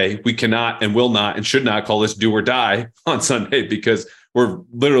Sunday. We cannot and will not and should not call this do or die on Sunday because we're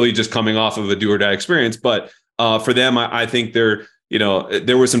literally just coming off of a do or die experience. But for them, I think there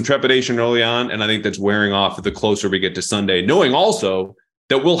was some trepidation early on, and I think that's wearing off the closer we get to Sunday, knowing also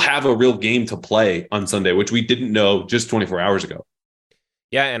that we'll have a real game to play on Sunday, which we didn't know just 24 hours ago.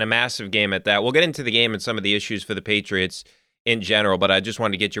 Yeah, and a massive game at that. We'll get into the game and some of the issues for the Patriots in general, but I just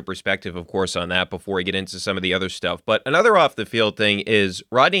wanted to get your perspective, of course, on that before we get into some of the other stuff. But another off-the-field thing is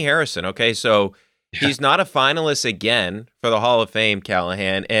Rodney Harrison, okay? So he's not a finalist again for the Hall of Fame,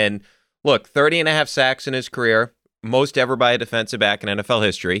 Callahan. And look, 30 and a half sacks in his career, most ever by a defensive back in NFL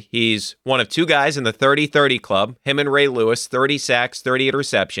history. He's one of 2 guys in the 30-30 club, him and Ray Lewis, 30 sacks, 38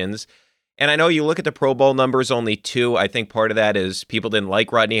 receptions. And I know you look at the Pro Bowl numbers, only 2. I think part of that is people didn't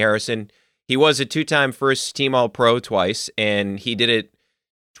like Rodney Harrison. He was a 2-time first-team All-Pro twice, and he did it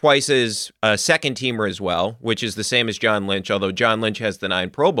twice as a second-teamer as well, which is the same as John Lynch, although John Lynch has the 9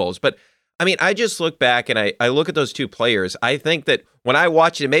 Pro Bowls. But, I mean, I just look back and I look at those 2 players. I think that when I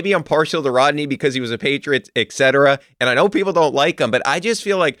watch it, maybe I'm partial to Rodney because he was a Patriot, etc., and I know people don't like him, but I just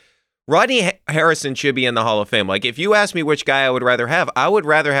feel like Rodney Harrison should be in the Hall of Fame. Like, if you ask me which guy I would rather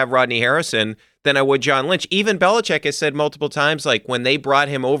have Rodney Harrison than I would John Lynch. Even Belichick has said multiple times, like, when they brought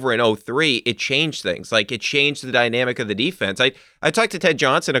him over in 2003, it changed things. Like, it changed the dynamic of the defense. I talked to Ted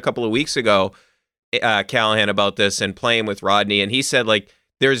Johnson a couple of weeks ago, Callahan, about this and playing with Rodney, and he said, like,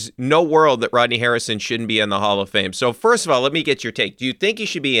 there's no world that Rodney Harrison shouldn't be in the Hall of Fame. So, first of all, let me get your take. Do you think he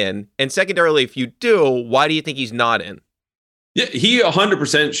should be in? And secondarily, if you do, why do you think he's not in? Yeah, he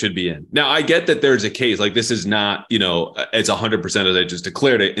 100% should be in. Now, I get that there's a case like this is not, it's 100% as I just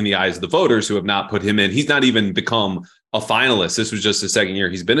declared it in the eyes of the voters who have not put him in. He's not even become a finalist. This was just his second year.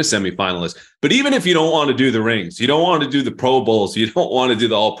 He's been a semifinalist. But even if you don't want to do the rings, you don't want to do the Pro Bowls, you don't want to do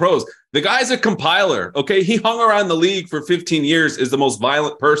the All Pros, the guy's a compiler. Okay. He hung around the league for 15 years as the most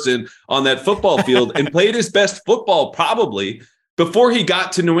violent person on that football field and played his best football probably before he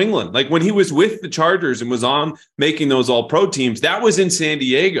got to New England. Like when he was with the Chargers and was on making those All Pro teams, that was in San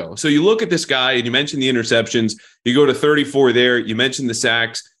Diego. So you look at this guy and you mentioned the interceptions, you go to 34 there, you mentioned the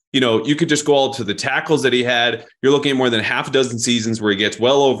sacks. You could just go all to the tackles that he had. You're looking at more than half a dozen seasons where he gets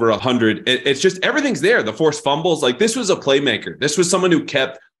well over 100. It's just everything's there. The forced fumbles, like this was a playmaker. This was someone who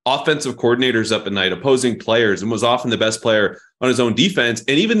kept offensive coordinators up at night, opposing players, and was often the best player on his own defense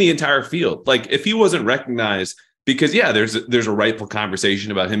and even the entire field. Like if he wasn't recognized, because there's a rightful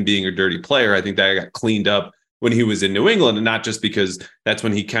conversation about him being a dirty player. I think that got cleaned up when he was in New England, and not just because that's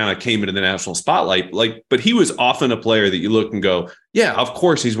when he kind of came into the national spotlight, but he was often a player that you look and go, yeah, of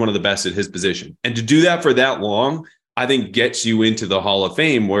course he's one of the best at his position. And to do that for that long, I think gets you into the Hall of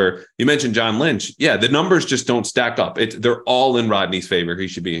Fame, where you mentioned John Lynch. Yeah, the numbers just don't stack up. They're all in Rodney's favor. He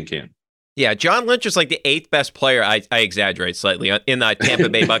should be in Canton. Yeah, John Lynch is like the 8th best player. I exaggerate slightly in the Tampa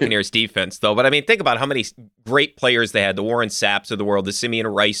Bay Buccaneers defense, though. But I mean, think about how many great players they had: the Warren Sapps of the world, the Simeon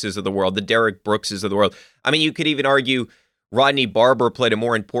Rices of the world, the Derek Brookses of the world. I mean, you could even argue Rodney Barber played a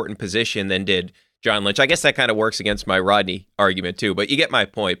more important position than did John Lynch. I guess that kind of works against my Rodney argument too, but you get my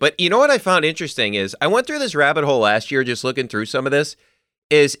point. But you know what I found interesting is I went through this rabbit hole last year just looking through some of this.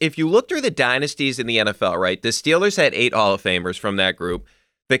 Is if you look through the dynasties in the NFL, right? The Steelers had 8 Hall of Famers from that group.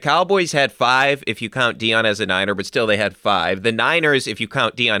 The Cowboys had 5 if you count Dion as a Niner, but still they had 5. The Niners, if you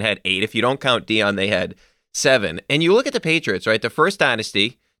count Dion, had 8. If you don't count Dion, they had 7. And you look at the Patriots, right? The first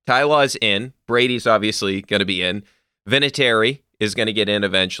dynasty, Ty Law's in. Brady's obviously going to be in. Vinatieri is going to get in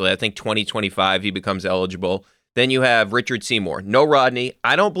eventually. I think 2025 he becomes eligible. Then you have Richard Seymour. No Rodney.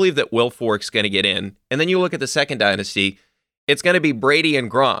 I don't believe that Will Fork's going to get in. And then you look at the second dynasty, it's going to be Brady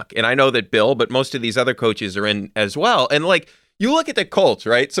and Gronk. And I know that Bill, but most of these other coaches are in as well. And like, you look at the Colts,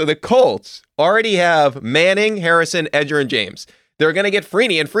 right? So the Colts already have Manning, Harrison, Edger, and James. They're going to get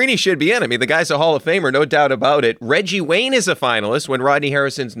Freeney, and Freeney should be in. I mean, the guy's a Hall of Famer, no doubt about it. Reggie Wayne is a finalist when Rodney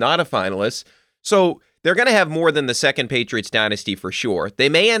Harrison's not a finalist. So they're going to have more than the second Patriots dynasty for sure. They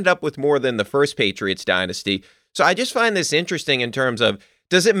may end up with more than the first Patriots dynasty. So I just find this interesting in terms of,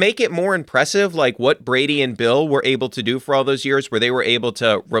 does it make it more impressive, like what Brady and Bill were able to do for all those years, where they were able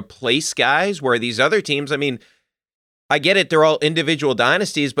to replace guys, where these other teams, I mean, I get it, they're all individual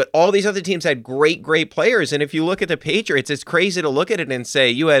dynasties, but all these other teams had great, great players. And if you look at the Patriots, it's crazy to look at it and say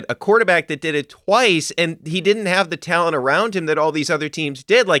you had a quarterback that did it twice and he didn't have the talent around him that all these other teams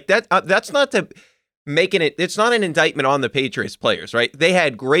did. Like that, that's not to making it, it's not an indictment on the Patriots players, right? They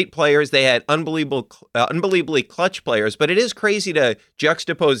had great players. They had unbelievably clutch players, but it is crazy to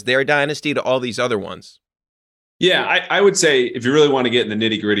juxtapose their dynasty to all these other ones. Yeah, I would say if you really want to get in the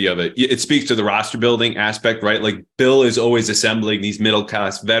nitty gritty of it, it speaks to the roster building aspect, right? Like Bill is always assembling these middle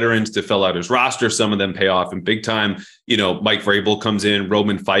class veterans to fill out his roster. Some of them pay off in big time. Mike Vrabel comes in,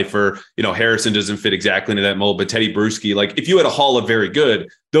 Roman Pfeiffer, Harrison doesn't fit exactly into that mold, but Teddy Bruschi, like if you had a hall of very good,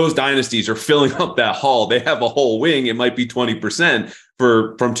 those dynasties are filling up that hall. They have a whole wing. It might be 20%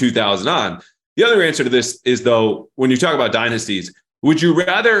 from 2000 on. The other answer to this is, though, when you talk about dynasties, would you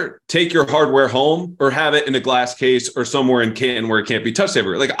rather take your hardware home or have it in a glass case or somewhere in Canton where it can't be touched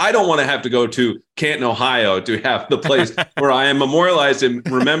everywhere? Like, I don't want to have to go to Canton, Ohio to have the place where I am memorialized and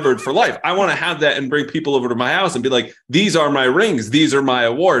remembered for life. I want to have that and bring people over to my house and be like, these are my rings. These are my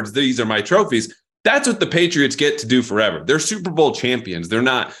awards. These are my trophies. That's what the Patriots get to do forever. They're Super Bowl champions. They're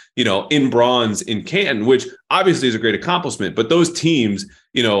not, in bronze in Canton, which obviously is a great accomplishment. But those teams,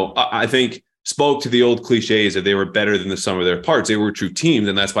 I think, spoke to the old cliches that they were better than the sum of their parts. They were true teams,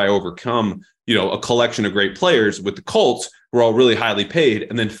 and that's why I overcome, a collection of great players. With the Colts, who are all really highly paid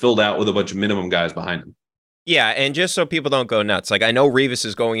and then filled out with a bunch of minimum guys behind them. Yeah, and just so people don't go nuts, like I know Revis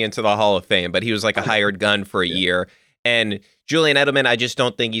is going into the Hall of Fame, but he was like a hired gun for a year. And Julian Edelman, I just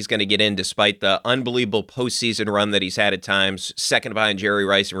don't think he's going to get in despite the unbelievable postseason run that he's had at times, second behind Jerry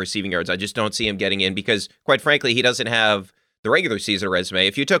Rice in receiving yards. I just don't see him getting in because, quite frankly, he doesn't have the regular season resume.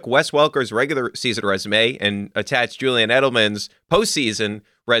 If you took Wes Welker's regular season resume and attached Julian Edelman's postseason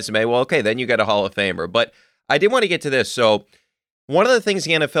resume, well, okay, then you get a Hall of Famer. But I did want to get to this. So one of the things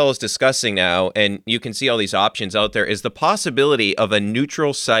the NFL is discussing now, and you can see all these options out there, is the possibility of a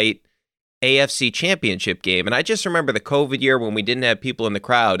neutral site AFC championship game. And I just remember the COVID year when we didn't have people in the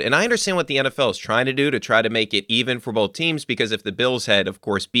crowd. And I understand what the NFL is trying to do to try to make it even for both teams, because if the Bills had, of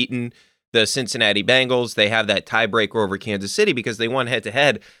course, beaten the Cincinnati Bengals, they have that tiebreaker over Kansas City because they won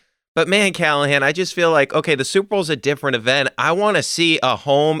head-to-head. But man, Callahan, I just feel like, okay, the Super Bowl's a different event. I want to see a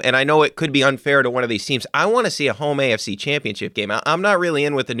home, and I know it could be unfair to one of these teams. I want to see a home AFC championship game. I'm not really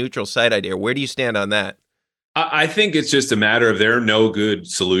in with the neutral site idea. Where do you stand on that? I think it's just a matter of there are no good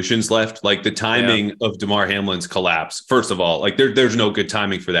solutions left. Like the timing of DeMar Hamlin's collapse, first of all, like there's no good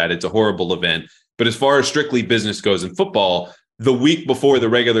timing for that. It's a horrible event. But as far as strictly business goes in football, the week before the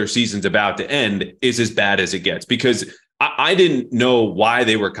regular season's about to end is as bad as it gets, because I didn't know why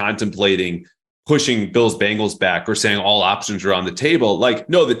they were contemplating pushing Bills Bengals back or saying all options are on the table. Like,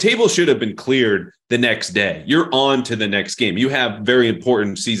 no, the table should have been cleared the next day. You're on to the next game. You have very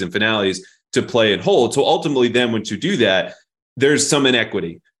important season finales to play and hold. So ultimately then once you do that, there's some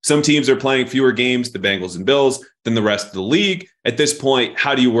inequity. Some teams are playing fewer games, the Bengals and Bills, than the rest of the league. At this point,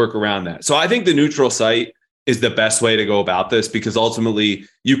 how do you work around that? So I think the neutral site is the best way to go about this, because ultimately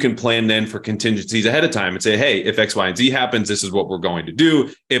you can plan then for contingencies ahead of time and say, hey, if X, Y, and Z happens, this is what we're going to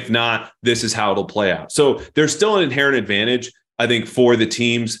do. If not, this is how it'll play out. So there's still an inherent advantage, I think, for the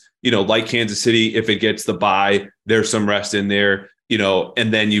teams, like Kansas City. If it gets the bye, there's some rest in there,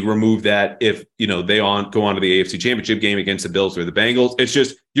 and then you remove that if, they go on to the AFC Championship game against the Bills or the Bengals. It's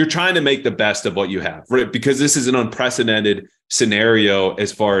just, you're trying to make the best of what you have, right? Because this is an unprecedented scenario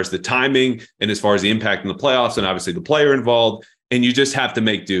as far as the timing and as far as the impact in the playoffs and obviously the player involved. And you just have to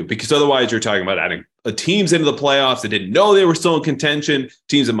make do, because otherwise you're talking about adding teams into the playoffs that didn't know they were still in contention,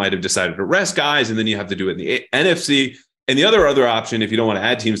 teams that might have decided to rest guys, and then you have to do it in the NFC. And the other option, if you don't want to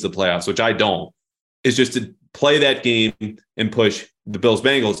add teams to the playoffs, which I don't, is just to play that game and push the Bills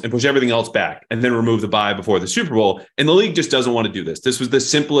Bengals and push everything else back and then remove the bye before the Super Bowl. And the league just doesn't want to do this. This was the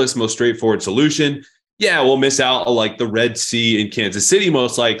simplest, most straightforward solution. Yeah, we'll miss out on like the Red Sea in Kansas City,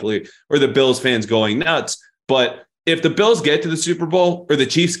 most likely, or the Bills fans going nuts. But if the Bills get to the Super Bowl or the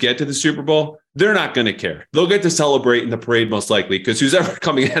Chiefs get to the Super Bowl, they're not going to care. They'll get to celebrate in the parade, most likely, because who's ever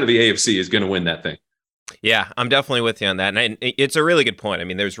coming out of the AFC is going to win that thing. Yeah, I'm definitely with you on that. And it's a really good point. I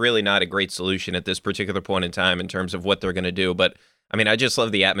mean, there's really not a great solution at this particular point in time in terms of what they're going to do. But I mean, I just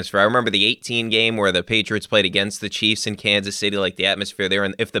love the atmosphere. I remember the 18 game where the Patriots played against the Chiefs in Kansas City, like the atmosphere there.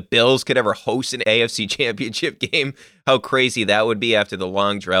 And if the Bills could ever host an AFC Championship game, how crazy that would be after the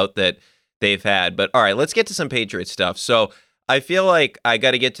long drought that they've had. But all right, let's get to some Patriots stuff. So I feel like I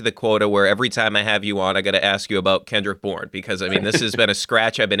got to get to the quota where every time I have you on, I got to ask you about Kendrick Bourne, because I mean, this has been a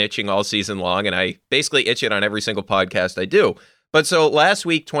scratch I've been itching all season long, and I basically itch it on every single podcast I do. But so last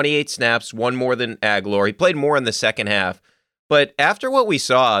week, 28 snaps, one more than Aguilar. He played more in the second half. But after what we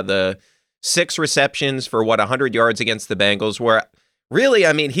saw, the 6 receptions for 100 yards against the Bengals, where really,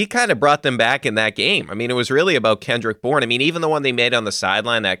 I mean, he kind of brought them back in that game. I mean, it was really about Kendrick Bourne. I mean, even the one they made on the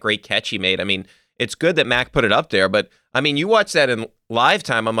sideline, that great catch he made, I mean, it's good that Mac put it up there, but I mean, you watch that in live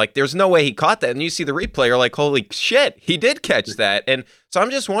time, I'm like, there's no way he caught that. And you see the replay, you're like, holy shit, he did catch that. And so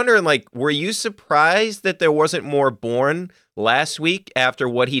I'm just wondering, like, were you surprised that there wasn't more Bourne last week after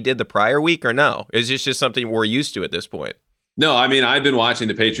what he did the prior week, or no? Is this just something we're used to at this point? No, I mean, I've been watching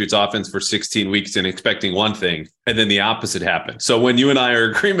the Patriots offense for 16 weeks and expecting one thing, and then the opposite happened. So when you and I are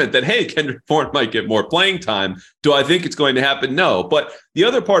in agreement that, hey, Kendrick Bourne might get more playing time, do I think it's going to happen? No. But the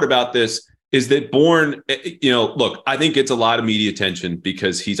other part about this is that Bourne, look, I think it's a lot of media attention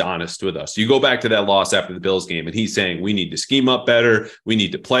because he's honest with us. You go back to that loss after the Bills game, and he's saying, we need to scheme up better. We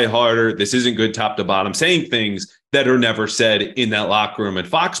need to play harder. This isn't good top to bottom, saying things that are never said in that locker room at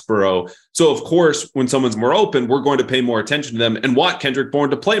Foxborough. So, of course, when someone's more open, we're going to pay more attention to them and want Kendrick Bourne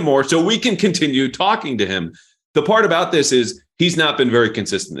to play more so we can continue talking to him. The part about this is he's not been very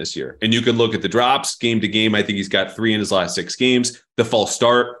consistent this year. And you can look at the drops game to game. I think he's got 3 in his last 6 games. The false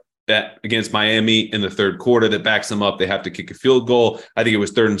start against Miami in the third quarter that backs them up. They have to kick a field goal. I think it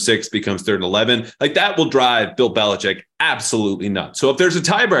was 3rd and 6, becomes 3rd and 11. Like, that will drive Bill Belichick absolutely nuts. So if there's a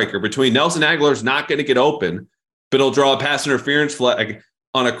tiebreaker between Nelson Aguilar's not going to get open, but he'll draw a pass interference flag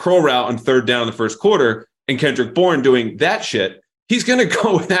on a curl route on 3rd down in the first quarter, and Kendrick Bourne doing that shit, he's going to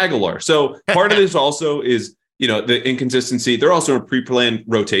go with Aguilar. So part of this also is, the inconsistency. They're also in pre-planned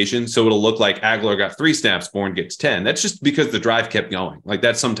rotation, so it'll look like Aguilar got 3 snaps, Bourne gets 10. That's just because the drive kept going. Like,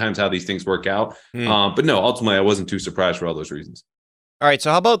 that's sometimes how these things work out. But no, ultimately, I wasn't too surprised for all those reasons. All right,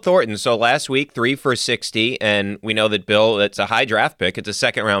 so how about Thornton? So last week, 3 for 60, and we know that Bill, it's a high draft pick. It's a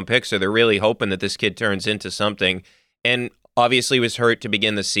second-round pick, so they're really hoping that this kid turns into something. And obviously was hurt to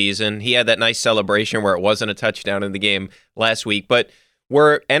begin the season. He had that nice celebration where it wasn't a touchdown in the game last week, but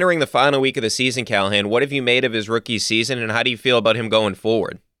we're entering the final week of the season, Callahan. What have you made of his rookie season, and how do you feel about him going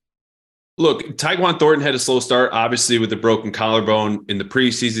forward? Look, Tyquan Thornton had a slow start, obviously, with the broken collarbone in the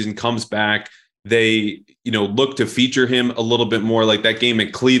preseason, comes back. they, look to feature him a little bit more, like that game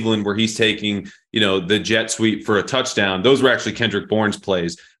in Cleveland where he's taking, the jet sweep for a touchdown. Those were actually Kendrick Bourne's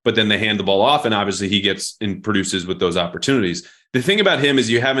plays, but then they hand the ball off and obviously he gets and produces with those opportunities. The thing about him is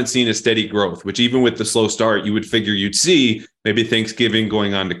you haven't seen a steady growth, which even with the slow start, you would figure you'd see maybe Thanksgiving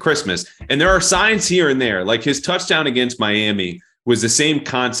going on to Christmas. And there are signs here and there, like his touchdown against Miami was the same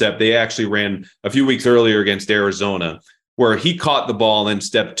concept they actually ran a few weeks earlier against Arizona, where he caught the ball and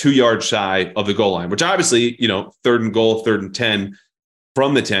stepped 2 yards shy of the goal line, which obviously, 3rd and goal, 3rd and 10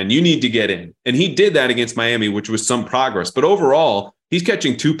 from the 10, you need to get in. And he did that against Miami, which was some progress. But overall, he's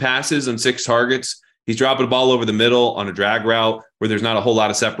catching 2 passes on 6 targets. He's dropping the ball over the middle on a drag route where there's not a whole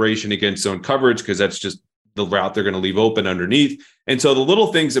lot of separation against zone coverage because that's just the route they're going to leave open underneath. And so the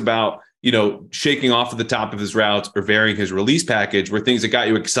little things about, shaking off at the top of his routes or varying his release package were things that got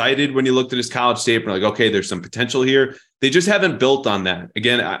you excited when you looked at his college tape and like, okay, there's some potential here. They just haven't built on that.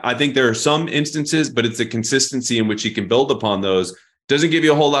 Again, I think there are some instances, but it's the consistency in which he can build upon those. Doesn't give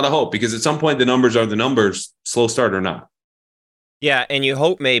you a whole lot of hope because at some point the numbers are the numbers, slow start or not. Yeah, and you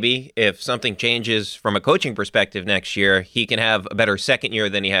hope maybe if something changes from a coaching perspective next year, he can have a better second year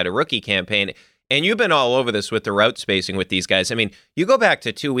than he had a rookie campaign. And you've been all over this with the route spacing with these guys. I mean, you go back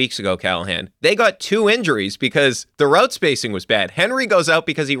to 2 weeks ago, Callahan. They got 2 injuries because the route spacing was bad. Henry goes out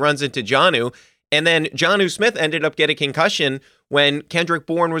because he runs into Jonnu, and then Jonnu Smith ended up getting a concussion when Kendrick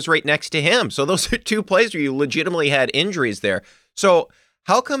Bourne was right next to him. So those are 2 plays where you legitimately had injuries there. So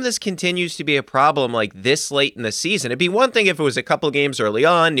how come this continues to be a problem like this late in the season? It'd be one thing if it was a couple games early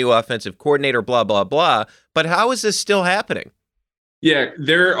on, new offensive coordinator, blah, blah, blah. But how is this still happening? Yeah,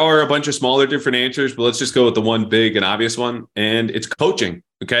 there are a bunch of smaller different answers, but let's just go with the one big and obvious one, and it's coaching,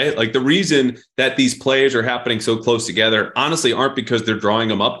 okay? Like the reason that these plays are happening so close together, honestly, aren't because they're drawing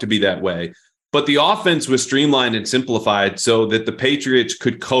them up to be that way, but the offense was streamlined and simplified so that the Patriots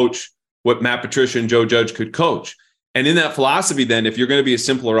could coach what Matt Patricia and Joe Judge could coach. And in that philosophy, then, if you're going to be a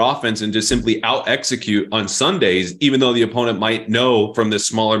simpler offense and just simply out-execute on Sundays, even though the opponent might know from this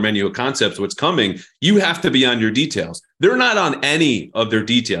smaller menu of concepts what's coming, you have to be on your details. They're not on any of their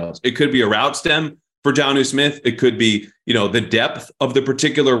details. It could be a route stem for Jonnu Smith. It could be, the depth of the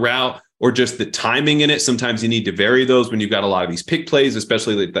particular route or just the timing in it. Sometimes you need to vary those when you've got a lot of these pick plays,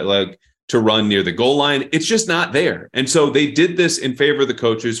 especially like to run near the goal line. It's just not there. And so they did this in favor of the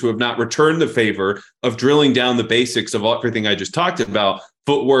coaches who have not returned the favor of drilling down the basics of everything I just talked about,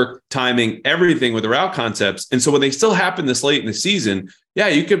 footwork, timing, everything with the route concepts. And so when they still happen this late in the season, yeah,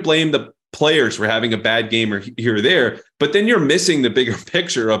 you could blame the players for having a bad game or here or there, but then you're missing the bigger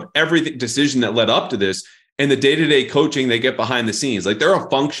picture of every decision that led up to this and the day-to-day coaching they get behind the scenes. Like they're a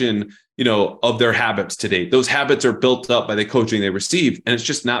function, of their habits to date. Those habits are built up by the coaching they received, and it's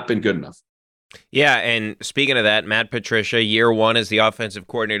just not been good enough. Yeah, and speaking of that, Matt Patricia, year 1 as the offensive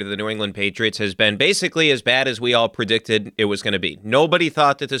coordinator of the New England Patriots, has been basically as bad as we all predicted it was going to be. Nobody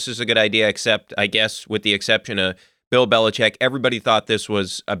thought that this was a good idea, except, I guess, with the exception of Bill Belichick. Everybody thought this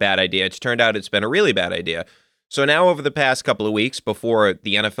was a bad idea. It's turned out it's been a really bad idea. So now over the past couple of weeks, before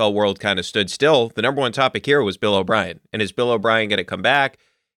the NFL world kind of stood still, the number one topic here was Bill O'Brien. And is Bill O'Brien going to come back?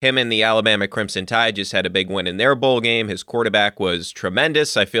 Him and the Alabama Crimson Tide just had a big win in their bowl game. His quarterback was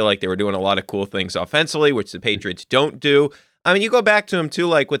tremendous. I feel like they were doing a lot of cool things offensively, which the Patriots don't do. I mean, you go back to him too,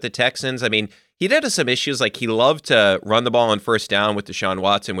 like with the Texans. I mean, he did have some issues. Like he loved to run the ball on first down with Deshaun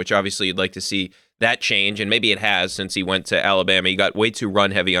Watson, which obviously you'd like to see that change. And maybe it has since he went to Alabama. He got way too run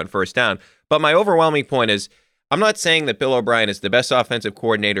heavy on first down. But my overwhelming point is, I'm not saying that Bill O'Brien is the best offensive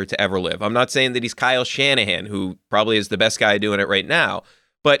coordinator to ever live. I'm not saying that he's Kyle Shanahan, who probably is the best guy doing it right now.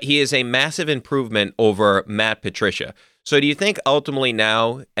 But he is a massive improvement over Matt Patricia. So do you think ultimately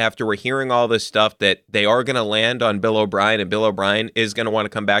now, after we're hearing all this stuff, that they are going to land on Bill O'Brien and Bill O'Brien is going to want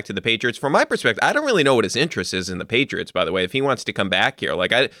to come back to the Patriots? From my perspective, I don't really know what his interest is in the Patriots, by the way, if he wants to come back here.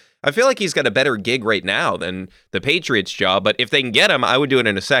 Like I feel like he's got a better gig right now than the Patriots job, but if they can get him, I would do it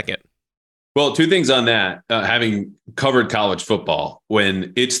in a second. Well, 2 things on that. Having covered college football,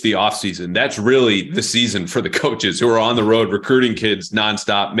 when it's the offseason, that's really the season for the coaches who are on the road recruiting kids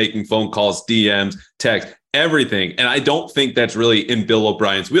nonstop, making phone calls, DMs, text, everything. And I don't think that's really in Bill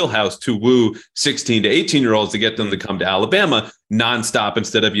O'Brien's wheelhouse to woo 16 to 18-year-olds to get them to come to Alabama nonstop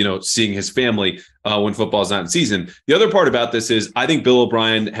instead of, seeing his family when football's not in season. The other part about this is I think Bill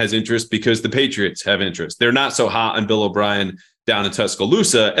O'Brien has interest because the Patriots have interest. They're not so hot on Bill O'Brien down in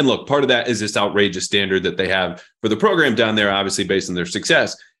Tuscaloosa. And look, part of that is this outrageous standard that they have for the program down there, obviously based on their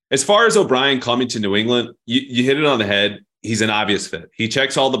success. As far as O'Brien coming to New England, you hit it on the head. He's an obvious fit. He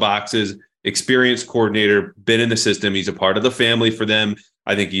checks all the boxes, experienced coordinator, been in the system. He's a part of the family for them.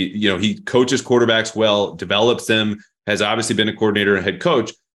 I think he coaches quarterbacks well, develops them, has obviously been a coordinator and head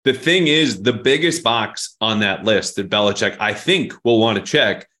coach. The thing is, the biggest box on that list that Belichick, I think, will want to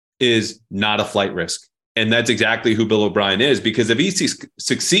check is not a flight risk. And that's exactly who Bill O'Brien is, because if he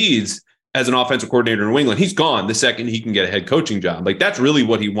succeeds as an offensive coordinator in New England, he's gone the second he can get a head coaching job. Like, that's really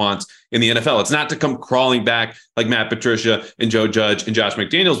what he wants in the NFL. It's not to come crawling back like Matt Patricia and Joe Judge and Josh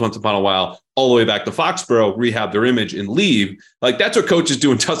McDaniels once upon a while, all the way back to Foxborough, rehab their image and leave. Like, that's what coaches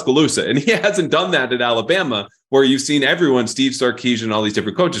do in Tuscaloosa. And he hasn't done that at Alabama, where you've seen everyone, Steve Sarkisian, all these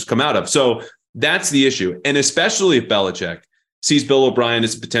different coaches come out of. So that's the issue. And especially if Belichick sees Bill O'Brien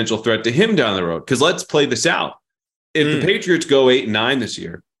as a potential threat to him down the road. Because let's play this out. If the Patriots go 8-9 this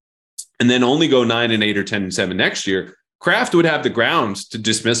year, and then only go 9-8 or 10-7 next year, Kraft would have the grounds to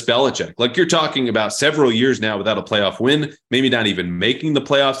dismiss Belichick. Like, you're talking about several years now without a playoff win, maybe not even making the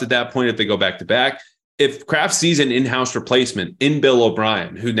playoffs at that point if they go back to back. If Kraft sees an in-house replacement in Bill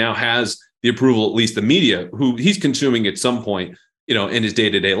O'Brien, who now has the approval, at least the media, who he's consuming at some point, in his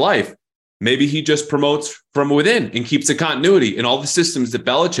day-to-day life, maybe he just promotes from within and keeps the continuity and all the systems that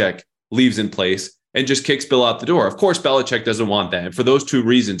Belichick leaves in place and just kicks Bill out the door. Of course, Belichick doesn't want that. And for those two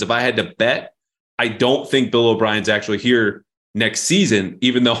reasons, if I had to bet, I don't think Bill O'Brien's actually here next season,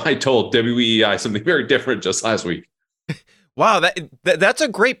 even though I told WEEI something very different just last week. Wow, that's a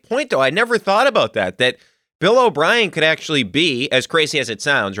great point, though. I never thought about that Bill O'Brien could actually be, as crazy as it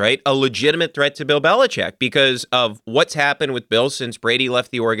sounds, right, a legitimate threat to Bill Belichick because of what's happened with Bill since Brady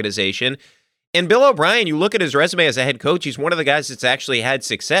left the organization. And Bill O'Brien, you look at his resume as a head coach, he's one of the guys that's actually had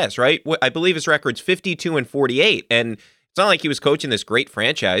success, right? I believe his record's 52-48. And it's not like he was coaching this great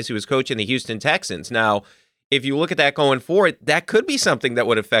franchise. He was coaching the Houston Texans. Now, if you look at that going forward, that could be something that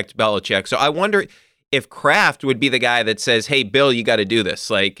would affect Belichick. So I wonder if Kraft would be the guy that says, hey, Bill, you got to do this.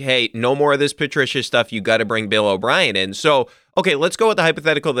 Like, hey, no more of this Patricia stuff. You got to bring Bill O'Brien in. So, okay, let's go with the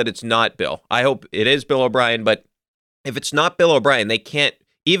hypothetical that it's not Bill. I hope it is Bill O'Brien, but if it's not Bill O'Brien, they can't.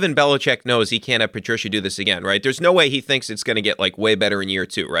 Even Belichick knows he can't have Patricia do this again, right? There's no way he thinks it's going to get like way better in year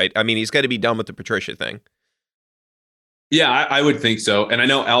 2, right? I mean, he's got to be done with the Patricia thing. Yeah, I would think so. And I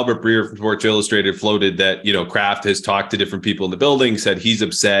know Albert Breer from Sports Illustrated floated that, Kraft has talked to different people in the building, said he's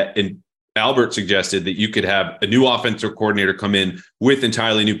upset. And Albert suggested that you could have a new offensive coordinator come in with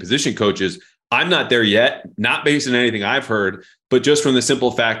entirely new position coaches. I'm not there yet, not based on anything I've heard, but just from the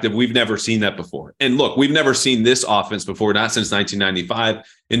simple fact that we've never seen that before. And look, we've never seen this offense before, not since 1995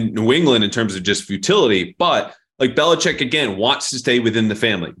 in New England in terms of just futility. But like, Belichick, again, wants to stay within the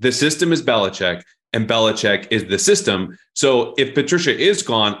family. The system is Belichick and Belichick is the system. So if Patricia is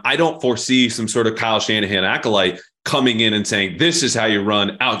gone, I don't foresee some sort of Kyle Shanahan acolyte coming in and saying, this is how you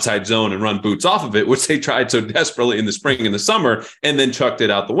run outside zone and run boots off of it, which they tried so desperately in the spring and the summer and then chucked it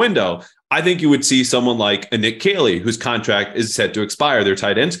out the window. I think you would see someone like a Nick Caley, whose contract is set to expire, their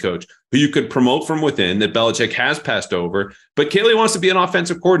tight ends coach, who you could promote from within that Belichick has passed over. But Caley wants to be an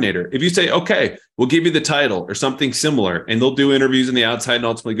offensive coordinator. If you say, okay, we'll give you the title or something similar, and they'll do interviews on the outside and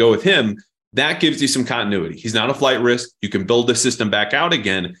ultimately go with him, that gives you some continuity. He's not a flight risk. You can build the system back out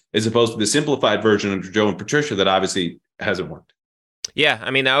again, as opposed to the simplified version under Joe and Patricia that obviously hasn't worked. Yeah,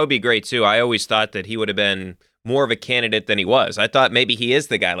 I mean, that would be great too. I always thought that he would have been more of a candidate than he was. I thought maybe he is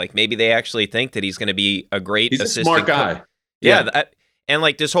the guy. Like, maybe they actually think that he's going to be a great assistant. He's a smart guy. Yeah. And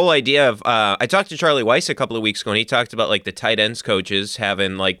like this whole idea of, I talked to Charlie Weiss a couple of weeks ago, and he talked about like the tight ends coaches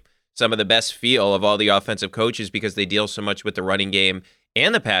having like some of the best feel of all the offensive coaches because they deal so much with the running game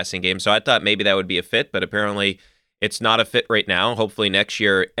and the passing game. So I thought maybe that would be a fit, but apparently it's not a fit right now. Hopefully next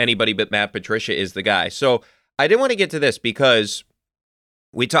year, anybody but Matt Patricia is the guy. So I did want to get to this because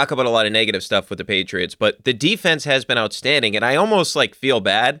we talk about a lot of negative stuff with the Patriots, but the defense has been outstanding. And I almost like feel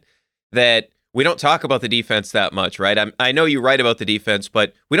bad that we don't talk about the defense that much, right? I know you write about the defense,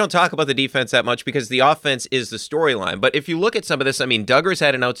 but we don't talk about the defense that much because the offense is the storyline. But if you look at some of this, I mean, Duggar's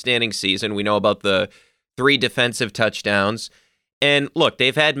had an outstanding season. We know about the 3 defensive touchdowns. And look,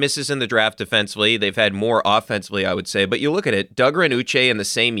 they've had misses in the draft defensively. They've had more offensively, I would say. But you look at it, Duggar and Uche in the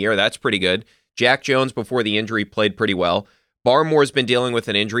same year, that's pretty good. Jack Jones before the injury played pretty well. Barmore's been dealing with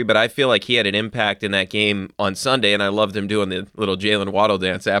an injury, but I feel like he had an impact in that game on Sunday, and I loved him doing the little Jalen Waddle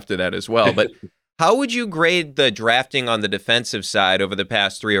dance after that as well. But how would you grade the drafting on the defensive side over the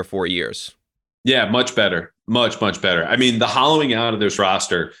past 3 or 4 years? Yeah, much better. Much, much better. I mean, the hollowing out of this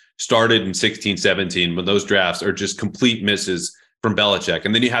roster started in 16-17 when those drafts are just complete misses from Belichick.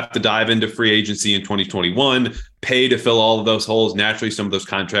 And then you have to dive into free agency in 2021, pay to fill all of those holes. Naturally, some of those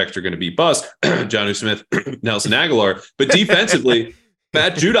contracts are going to be bust. Jonnu Smith, Nelson Aguilar. But defensively,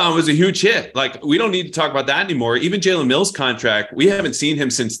 Matt Judon was a huge hit. Like, we don't need to talk about that anymore. Even Jalen Mills' contract, we haven't seen him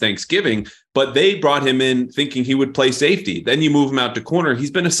since Thanksgiving, but they brought him in thinking he would play safety. Then you move him out to corner.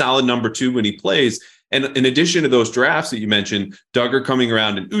 He's been a solid number 2 when he plays. And in addition to those drafts that you mentioned, Duggar coming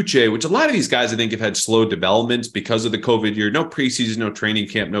around and Uche, which a lot of these guys I think have had slow developments because of the COVID year, no preseason, no training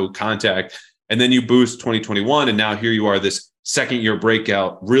camp, no contact. And then you boost 2021. And now here you are, this second year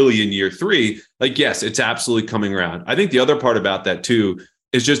breakout, really in year 3. Like, yes, it's absolutely coming around. I think the other part about that too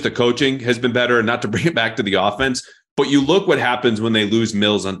is just the coaching has been better, and not to bring it back to the offense, but you look what happens when they lose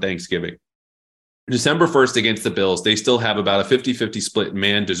Mills on Thanksgiving. December 1st against the Bills, they still have about a 50-50 split in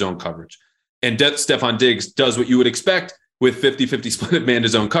man to zone coverage. And Stephon Diggs does what you would expect with 50-50 split of man to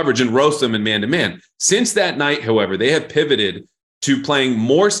zone coverage and roast them in man to man. Since that night, however, they have pivoted to playing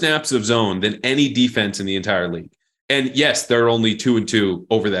more snaps of zone than any defense in the entire league. And yes, they're only 2-2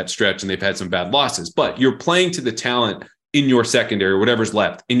 over that stretch, and they've had some bad losses, but you're playing to the talent in your secondary, whatever's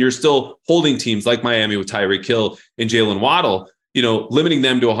left. And you're still holding teams like Miami with Tyreek Hill and Jalen Waddle, limiting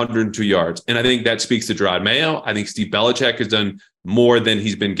them to 102 yards. And I think that speaks to Gerard Mayo. I think Steve Belichick has done more than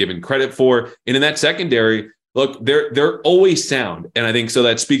he's been given credit for. And in that secondary, look, they're always sound. And I think so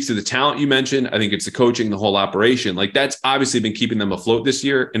that speaks to the talent you mentioned. I think it's the coaching, the whole operation. Like, that's obviously been keeping them afloat this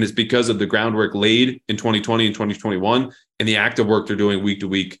year. And it's because of the groundwork laid in 2020 and 2021 and the active work they're doing week to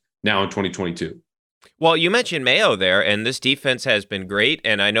week now in 2022. Well, you mentioned Mayo there, and this defense has been great.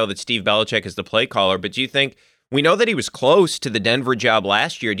 And I know that Steve Belichick is the play caller, but do you think, we know that he was close to the Denver job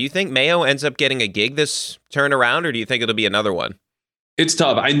last year. Do you think Mayo ends up getting a gig this turnaround, or do you think it'll be another one? It's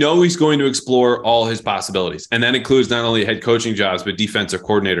tough. I know he's going to explore all his possibilities, and that includes not only head coaching jobs, but defensive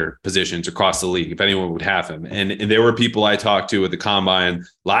coordinator positions across the league, if anyone would have him. And there were people I talked to at the Combine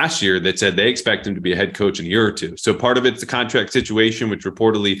last year that said they expect him to be a head coach in a year or two. So part of it's the contract situation, which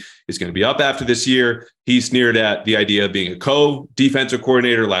reportedly is going to be up after this year. He sneered at the idea of being a co-defensive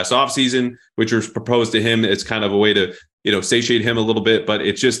coordinator last offseason, which was proposed to him as kind of a way to, satiate him a little bit. But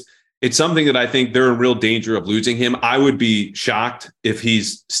it's something that I think they're in real danger of losing him. I would be shocked if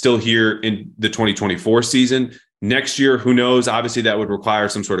he's still here in the 2024 season. Next year, who knows? Obviously, that would require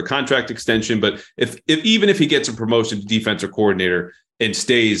some sort of contract extension. But even if he gets a promotion to defensive coordinator and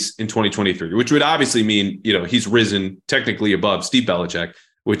stays in 2023, which would obviously mean, he's risen technically above Steve Belichick,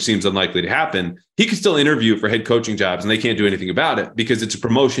 which seems unlikely to happen, he could still interview for head coaching jobs, and they can't do anything about it because it's a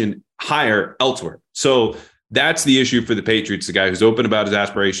promotion higher elsewhere. So that's the issue for the Patriots, the guy who's open about his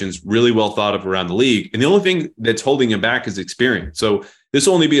aspirations, really well thought of around the league. And the only thing that's holding him back is experience. So this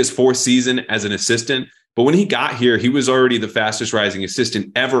will only be his 4th season as an assistant. But when he got here, he was already the fastest rising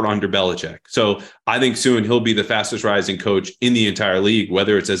assistant ever under Belichick. So I think soon he'll be the fastest rising coach in the entire league,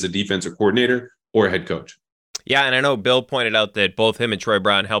 whether it's as a defensive coordinator or a head coach. Yeah, and I know Bill pointed out that both him and Troy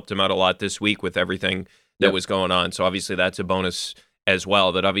Brown helped him out a lot this week with everything that was going on. So obviously that's a bonus as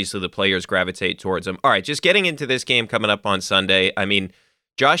well, that obviously the players gravitate towards him. All right, just getting into this game coming up on Sunday. I mean,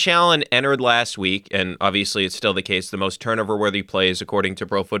 Josh Allen entered last week, and obviously it's still the case, the most turnover-worthy plays according to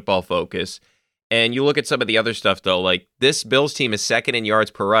Pro Football Focus. And you look at some of the other stuff, though, like this Bills team is second in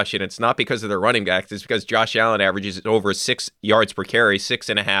yards per rush, and it's not because of their running backs. It's because Josh Allen averages over 6 yards per carry,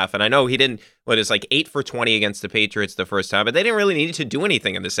 6.5. And I know he didn't, it's like 8 for 20 against the Patriots the first time, but they didn't really need to do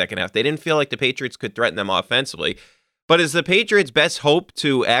anything in the second half. They didn't feel like the Patriots could threaten them offensively. But is the Patriots' best hope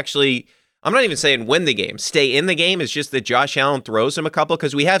to actually, I'm not even saying win the game, stay in the game? It's just that Josh Allen throws him a couple?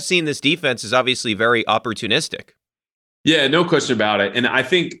 Because we have seen this defense is obviously very opportunistic. Yeah, no question about it. And I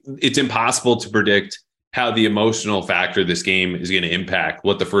think it's impossible to predict how the emotional factor of this game is going to impact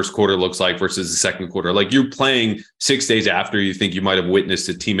what the first quarter looks like versus the second quarter. Like, you're playing 6 days after you think you might have witnessed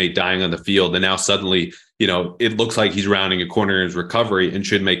a teammate dying on the field, and now suddenly, it looks like he's rounding a corner in his recovery and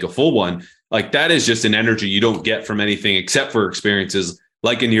should make a full one. Like, that is just an energy you don't get from anything except for experiences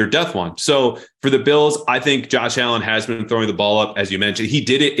like a near-death one. So for the Bills, I think Josh Allen has been throwing the ball up, as you mentioned. He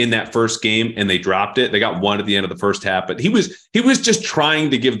did it in that first game, and they dropped it. They got one at the end of the first half, but he was just trying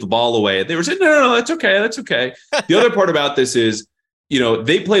to give the ball away. They were saying, no, that's okay. That's okay. The other part about this is,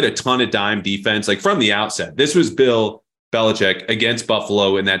 they played a ton of dime defense, like from the outset. This was Bill Belichick against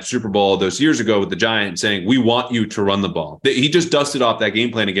Buffalo in that Super Bowl those years ago with the Giants saying, we want you to run the ball. He just dusted off that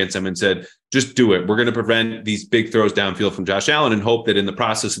game plan against them and said, just do it. We're going to prevent these big throws downfield from Josh Allen and hope that in the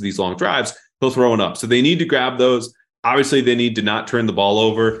process of these long drives, he'll throw it up. So they need to grab those. Obviously, they need to not turn the ball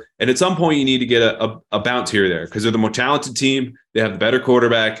over. And at some point, you need to get a bounce here or there because they're the more talented team. They have the better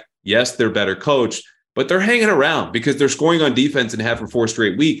quarterback. Yes, they're better coached, but they're hanging around because they're scoring on defense and have for 4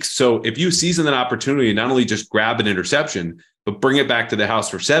 straight weeks. So if you season that opportunity, not only just grab an interception, but bring it back to the house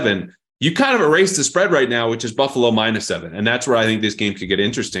for 7, you kind of erase the spread right now, which is Buffalo -7. And that's where I think this game could get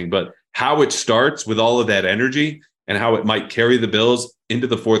interesting. But how it starts with all of that energy and how it might carry the Bills into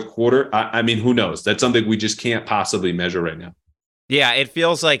the fourth quarter, I mean, who knows? That's something we just can't possibly measure right now. Yeah, it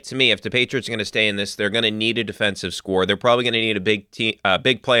feels like to me, if the Patriots are going to stay in this, they're going to need a defensive score. They're probably going to need a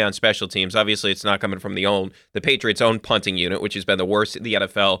big play on special teams. Obviously, it's not coming from the Patriots' own punting unit, which has been the worst in the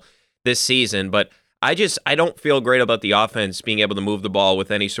NFL this season. But I don't feel great about the offense being able to move the ball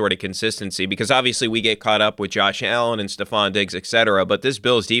with any sort of consistency, because obviously we get caught up with Josh Allen and Stephon Diggs, et cetera. But this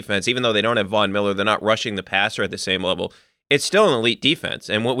Bills defense, even though they don't have Von Miller, they're not rushing the passer at the same level. It's still an elite defense.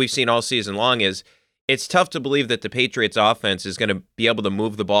 And what we've seen all season long is it's tough to believe that the Patriots offense is going to be able to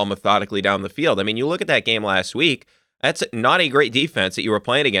move the ball methodically down the field. I mean, you look at that game last week, that's not a great defense that you were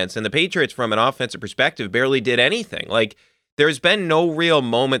playing against. And the Patriots, from an offensive perspective, barely did anything. Like, there's been no real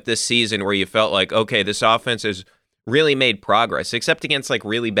moment this season where you felt like, okay, this offense has really made progress, except against like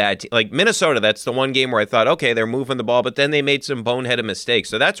really bad like Minnesota. That's the one game where I thought, okay, they're moving the ball, but then they made some boneheaded mistakes.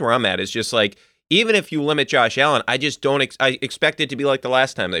 So that's where I'm at. Is just like, even if you limit Josh Allen, I just don't I expect it to be like the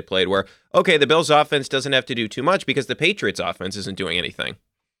last time they played, where, okay, the Bills offense doesn't have to do too much because the Patriots offense isn't doing anything.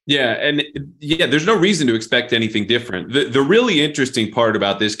 Yeah, and there's no reason to expect anything different. The really interesting part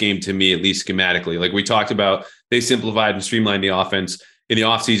about this game, to me, at least schematically, like we talked about, they simplified and streamlined the offense in the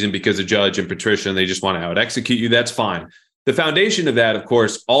offseason because of Judge and Patricia, and they just want to out-execute you. That's fine. The foundation of that, of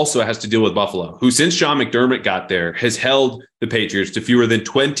course, also has to deal with Buffalo, who, since Sean McDermott got there, has held the Patriots to fewer than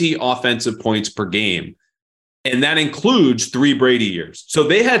 20 offensive points per game. And that includes 3 Brady years. So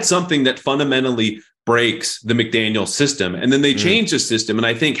they had something that fundamentally breaks the McDaniel system. And then they changed the system, and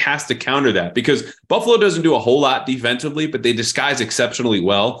I think has to counter that, because Buffalo doesn't do a whole lot defensively, but they disguise exceptionally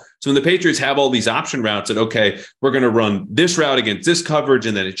well. So when the Patriots have all these option routes that, okay, we're going to run this route against this coverage,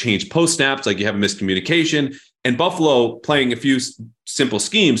 and then it changed post snaps, like you have a miscommunication. And Buffalo, playing a few simple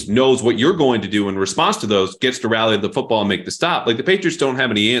schemes, knows what you're going to do in response to those, gets to rally the football and make the stop. Like, the Patriots don't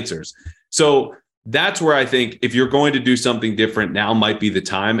have any answers. So that's where I think if you're going to do something different, now might be the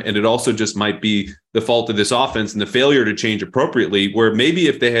time. And it also just might be the fault of this offense and the failure to change appropriately, where maybe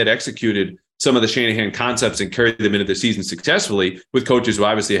if they had executed some of the Shanahan concepts and carried them into the season successfully with coaches who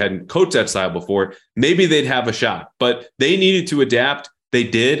obviously hadn't coached that style before, maybe they'd have a shot. But they needed to adapt. They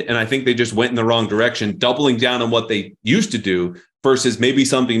did. And I think they just went in the wrong direction, doubling down on what they used to do versus maybe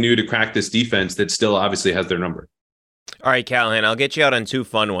something new to crack this defense that still obviously has their number. All right, Callahan, I'll get you out on 2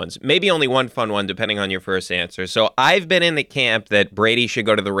 fun ones. Maybe only 1 fun one, depending on your first answer. So I've been in the camp that Brady should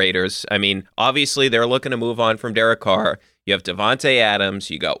go to the Raiders. I mean, obviously, they're looking to move on from Derek Carr. You have Devontae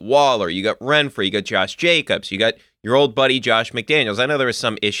Adams, you got Waller, you got Renfrey, you got Josh Jacobs, you got your old buddy Josh McDaniels. I know there was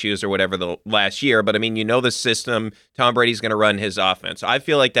some issues or whatever the last year, but I mean, you know the system. Tom Brady's going to run his offense. I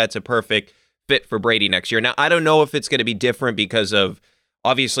feel like that's a perfect fit for Brady next year. Now, I don't know if it's going to be different because of,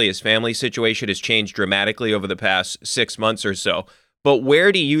 obviously, his family situation has changed dramatically over the past 6 months or so. But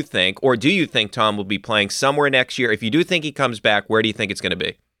where do you think, or do you think Tom will be playing somewhere next year? If you do think he comes back, where do you think it's going to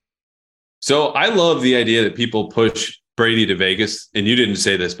be? So I love the idea that people push Brady to Vegas. And you didn't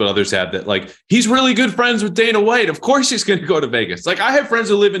say this, but others have, that like, he's really good friends with Dana White. Of course he's going to go to Vegas. Like, I have friends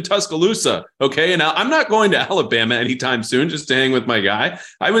who live in Tuscaloosa. Okay. And I'm not going to Alabama anytime soon just to hang with my guy.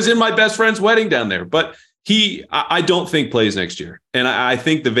 I was in my best friend's wedding down there, but I don't think plays next year. And I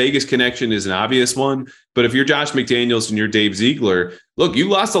think the Vegas connection is an obvious one. But if you're Josh McDaniels and you're Dave Ziegler, look, you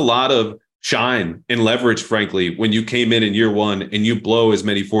lost a lot of shine and leverage, frankly, when you came in year one and you blow as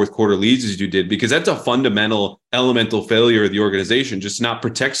many fourth quarter leads as you did, because that's a fundamental elemental failure of the organization, just to not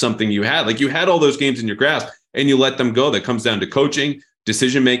protect something you had. Like, you had all those games in your grasp and you let them go. That comes down to coaching,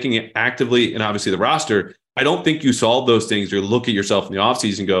 decision-making actively, and obviously the roster. I don't think you solve those things or look at yourself in the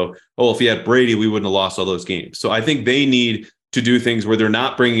offseason and go, oh, if you had Brady, we wouldn't have lost all those games. So I think they need to do things where they're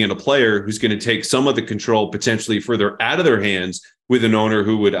not bringing in a player who's going to take some of the control potentially further out of their hands with an owner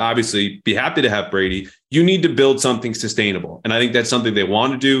who would obviously be happy to have Brady. You need to build something sustainable. And I think that's something they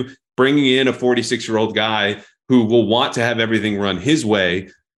want to do, bringing in a 46-year-old guy who will want to have everything run his way,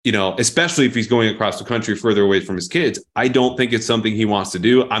 you know, especially if he's going across the country further away from his kids. I don't think it's something he wants to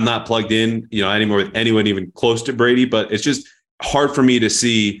do. I'm not plugged in, you know, anymore with anyone even close to Brady, but it's just hard for me to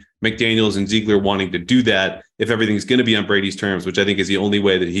see McDaniels and Ziegler wanting to do that if everything's going to be on Brady's terms, which I think is the only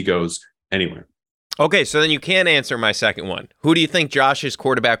way that he goes anywhere. Okay, so then you can't answer my second one. Who do you think Josh's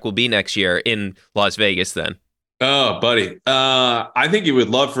quarterback will be next year in Las Vegas then? Oh, buddy. I think you would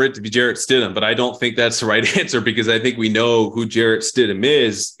love for it to be Jarrett Stidham, but I don't think that's the right answer, because I think we know who Jarrett Stidham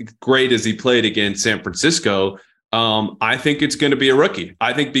is, great as he played against San Francisco. I think it's going to be a rookie.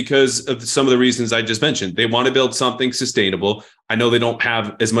 I think because of some of the reasons I just mentioned, they want to build something sustainable. I know they don't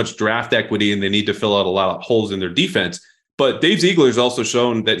have as much draft equity and they need to fill out a lot of holes in their defense. But Dave Ziegler's also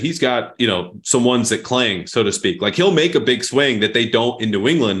shown that he's got, you know, some ones that clang, so to speak. Like, he'll make a big swing that they don't in New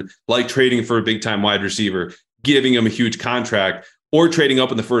England, like trading for a big time wide receiver, giving him a huge contract or trading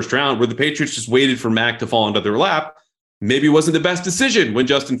up in the first round, where the Patriots just waited for Mac to fall into their lap. Maybe it wasn't the best decision when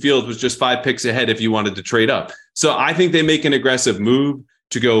Justin Fields was just 5 picks ahead if you wanted to trade up. So I think they make an aggressive move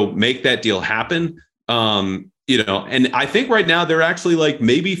to go make that deal happen. And I think right now they're actually like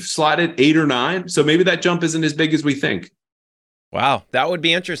maybe slotted 8 or 9. So maybe that jump isn't as big as we think. Wow, that would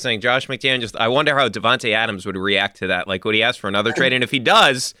be interesting. Josh McDaniels, I wonder how Devontae Adams would react to that. Like, would he ask for another trade? And if he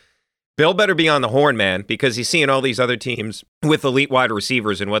does, Bill better be on the horn, man, because he's seeing all these other teams with elite wide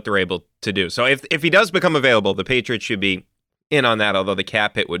receivers and what they're able to do. So if he does become available, the Patriots should be in on that, although the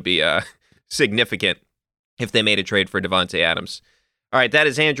cap hit would be significant if they made a trade for Devontae Adams. All right, that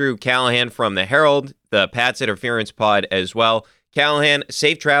is Andrew Callahan from the Herald, the Pats Interference Pod as well. Callahan,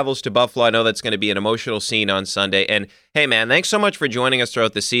 safe travels to Buffalo. I know that's going to be an emotional scene on Sunday. And hey, man, thanks so much for joining us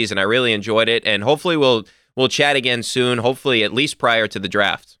throughout the season. I really enjoyed it. And hopefully we'll chat again soon, hopefully at least prior to the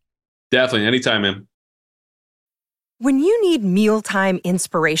draft. Definitely. Anytime, man. When you need mealtime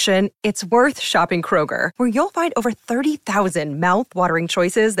inspiration, it's worth shopping Kroger, where you'll find over 30,000 mouth-watering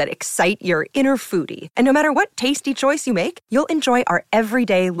choices that excite your inner foodie. And no matter what tasty choice you make, you'll enjoy our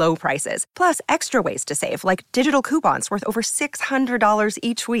everyday low prices, plus extra ways to save, like digital coupons worth over $600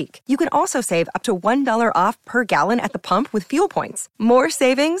 each week. You can also save up to $1 off per gallon at the pump with fuel points. More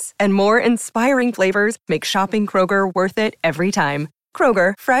savings and more inspiring flavors make shopping Kroger worth it every time.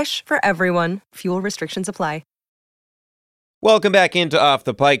 Kroger, fresh for everyone. Fuel restrictions apply. Welcome back into Off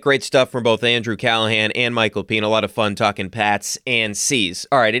the Pike. Great stuff from both Andrew Callahan and Michael Pina. A lot of fun talking Pats and C's.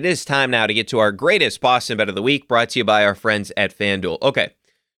 All right, it is time now to get to our greatest Boston bet of the week, brought to you by our friends at FanDuel. Okay,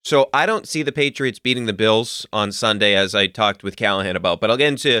 so I don't see the Patriots beating the Bills on Sunday, as I talked with Callahan about, but I'll get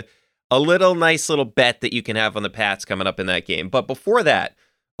into a nice little bet that you can have on the Pats coming up in that game. But before that,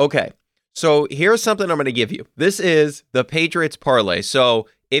 okay, so here's something I'm going to give you. This is the Patriots parlay. So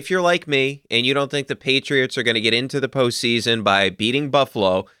if you're like me and you don't think the Patriots are going to get into the postseason by beating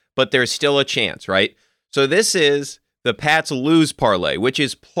Buffalo, but there's still a chance, right? So this is the Pats lose parlay, which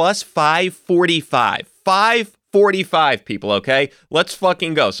is plus 545. 545, people, okay? Let's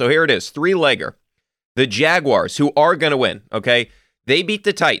fucking go. So here it is, 3-legger. The Jaguars, who are going to win, okay? They beat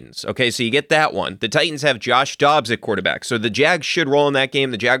the Titans, okay? So you get that one. The Titans have Josh Dobbs at quarterback, so the Jags should roll in that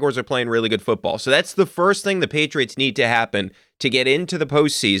game. The Jaguars are playing really good football. So that's the first thing the Patriots need to happen to get into the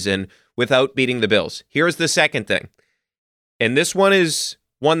postseason without beating the Bills. Here's the second thing, and this one is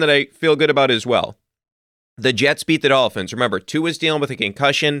one that I feel good about as well. The Jets beat the Dolphins. Remember, Tua's dealing with a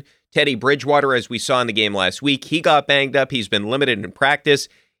concussion. Teddy Bridgewater, as we saw in the game last week, he got banged up. He's been limited in practice.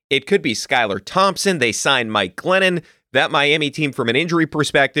 It could be Skylar Thompson. They signed Mike Glennon. That Miami team, from an injury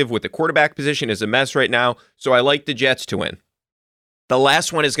perspective, with the quarterback position, is a mess right now, so I like the Jets to win. The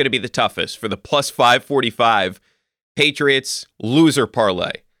last one is going to be the toughest for the plus 545 Patriots loser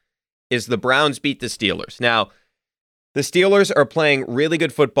parlay, is the Browns beat the Steelers. Now, the Steelers are playing really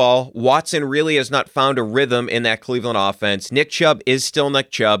good football. Watson really has not found a rhythm in that Cleveland offense. Nick Chubb is still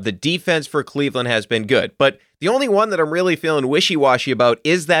Nick Chubb. The defense for Cleveland has been good, but the only one that I'm really feeling wishy-washy about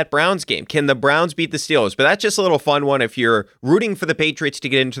is that Browns game. Can the Browns beat the Steelers? But that's just a little fun one if you're rooting for the Patriots to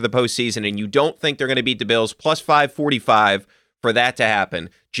get into the postseason and you don't think they're going to beat the Bills. Plus 545 for that to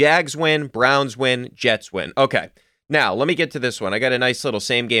happen. Jags win, Browns win, Jets win. Okay, now let me get to this one. I got a nice little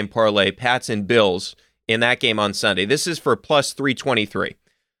same-game parlay, Pats and Bills, in that game on Sunday. This is for plus 323.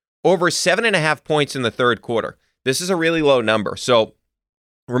 Over 7.5 points in the third quarter. This is a really low number. So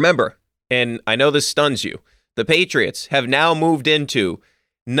remember, and I know this stuns you, the Patriots have now moved into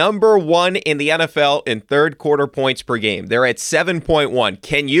number 1 in the NFL in third quarter points per game. They're at 7.1.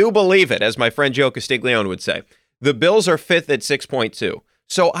 Can you believe it? As my friend Joe Castiglione would say. The Bills are 5th at 6.2.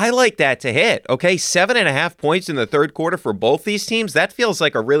 So I like that to hit. Okay, 7.5 points in the third quarter for both these teams. That feels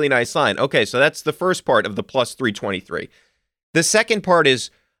like a really nice line. Okay, so that's the first part of the plus 323. The second part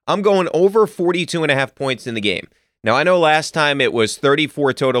is I'm going over 42.5 points in the game. Now, I know last time it was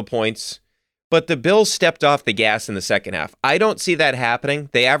 34 total points, but the Bills stepped off the gas in the second half. I don't see that happening.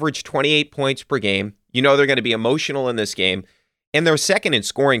 They average 28 points per game. You know they're going to be emotional in this game. And they're second in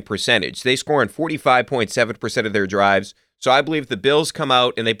scoring percentage. They score in 45.7% of their drives. So I believe the Bills come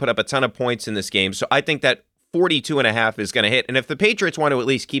out and they put up a ton of points in this game. So I think that 42.5 is going to hit. And if the Patriots want to at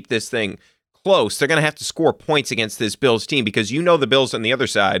least keep this thing close, they're going to have to score points against this Bills team, because you know the Bills on the other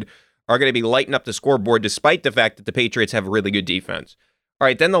side are going to be lighting up the scoreboard despite the fact that the Patriots have a really good defense. All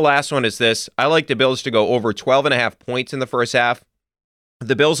right, then the last one is this. I like the Bills to go over 12.5 points in the first half.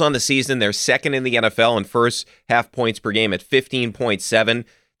 The Bills on the season, they're second in the NFL in first half points per game at 15.7.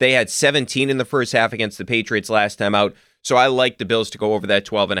 They had 17 in the first half against the Patriots last time out. So I like the Bills to go over that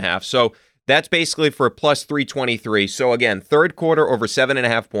 12.5. So that's basically for plus 323. So again, third quarter over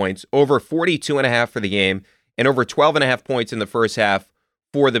 7.5 points, over 42.5 for the game. and over 12.5 points in the first half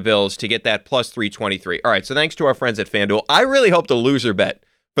for the Bills to get that plus 323. All right, so thanks to our friends at FanDuel. I really hope the loser bet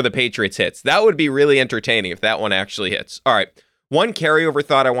for the Patriots hits. That would be really entertaining if that one actually hits. All right, one carryover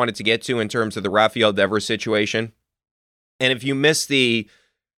thought I wanted to get to in terms of the Rafael Devers situation. And if you missed the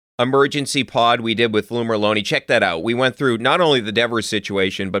emergency pod we did with Lou Merloni, check that out. We went through not only the Devers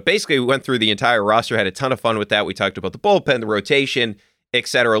situation, but basically we went through the entire roster, had a ton of fun with that. We talked about the bullpen, the rotation,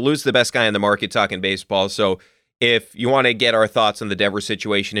 etc. Lou's the best guy in the market talking baseball. So if you want to get our thoughts on the Devers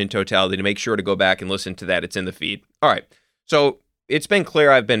situation in totality, to make sure to go back and listen to that. It's in the feed. All right. So it's been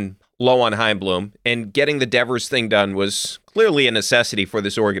clear I've been low on Heimblum, and getting the Devers thing done was clearly a necessity for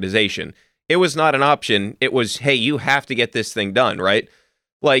this organization. It was not an option. It was, hey, you have to get this thing done, right?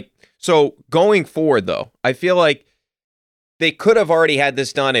 So going forward, though, I feel like they could have already had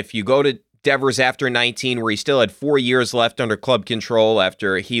this done if you go to Devers after 19, where he still had 4 years left under club control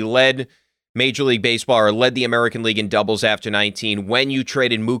after he led Major League Baseball or led the American League in doubles after 19. When you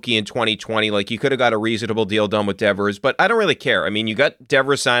traded Mookie in 2020, you could have got a reasonable deal done with Devers, but I don't really care. I mean, you got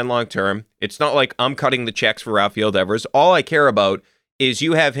Devers signed long-term. It's not like I'm cutting the checks for Rafael Devers. All I care about is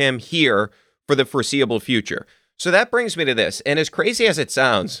you have him here for the foreseeable future. So that brings me to this, and as crazy as it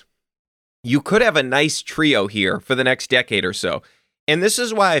sounds, you could have a nice trio here for the next decade or so. And this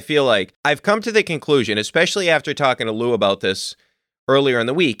is why I feel like I've come to the conclusion, especially after talking to Lou about this earlier in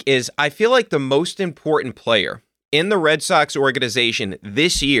the week, is I feel like the most important player in the Red Sox organization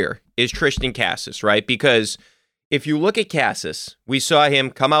this year is Tristan Casas, right? Because if you look at Casas, we saw him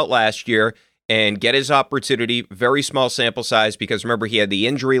come out last year and get his opportunity, very small sample size, because remember, he had the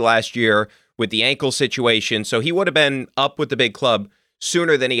injury last year with the ankle situation, so he would have been up with the big club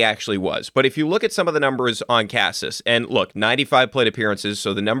sooner than he actually was. But if you look at some of the numbers on Casas, and look, 95 plate appearances,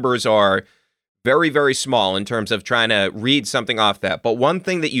 so the numbers are very, very small in terms of trying to read something off that. But one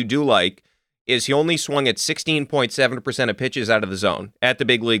thing that you do like is he only swung at 16.7% of pitches out of the zone at the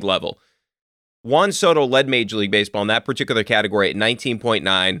big league level. Juan Soto led Major League Baseball in that particular category at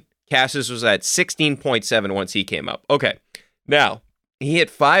 19.9. Casas was at 16.7 once he came up. Okay, now, he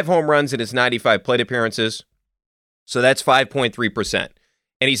hit 5 home runs in his 95 plate appearances, so that's 5.3%.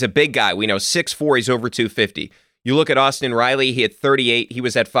 And he's a big guy. We know 6'4", he's over 250. You look at Austin Riley, he hit 38, he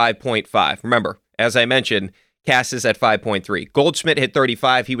was at 5.5. Remember, as I mentioned, Casas at 5.3. Goldschmidt hit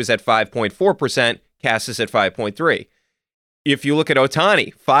 35, he was at 5.4%, Casas at 5.3. If you look at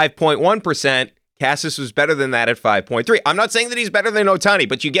Ohtani, 5.1%, Casas was better than that at 5.3. I'm not saying that he's better than Ohtani,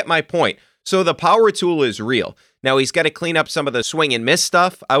 but you get my point. So the power tool is real. Now, he's got to clean up some of the swing and miss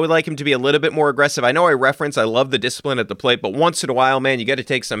stuff. I would like him to be a little bit more aggressive. I know I love the discipline at the plate, but once in a while, man, you got to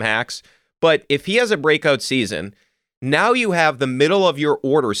take some hacks. But if he has a breakout season, now you have the middle of your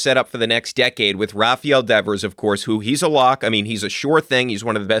order set up for the next decade with Rafael Devers, of course, who he's a lock. I mean, he's a sure thing. He's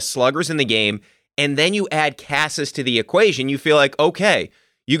one of the best sluggers in the game. And then you add Casas to the equation. You feel like, okay,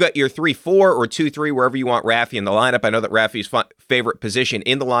 you got your 3-4 or 2-3, wherever you want Rafi in the lineup. I know that Rafi's favorite position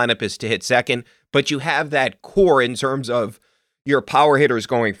in the lineup is to hit second, but you have that core in terms of your power hitters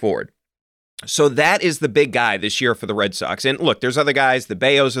going forward. So that is the big guy this year for the Red Sox. And look, there's other guys, the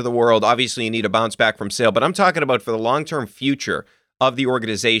Bayos of the world. Obviously, you need a bounce back from Sale, but I'm talking about for the long-term future of the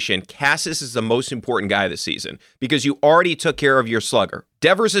organization, Casas is the most important guy this season because you already took care of your slugger.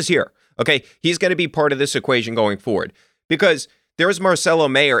 Devers is here. Okay, he's going to be part of this equation going forward because there's Marcelo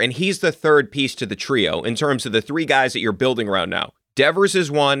Mayer, and he's the third piece to the trio in terms of the 3 guys that you're building around now. Devers is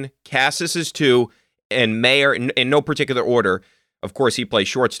 1, Casas is 2, and Mayer, in no particular order. Of course, he plays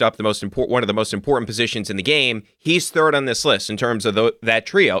shortstop, one of the most important positions in the game. He's third on this list in terms of that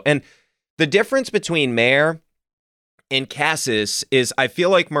trio. And the difference between Mayer and Casas is I feel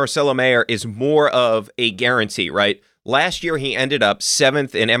like Marcelo Mayer is more of a guarantee, right? Last year, he ended up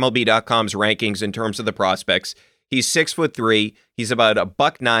 7th in MLB.com's rankings in terms of the prospects. He's 6'3", he's about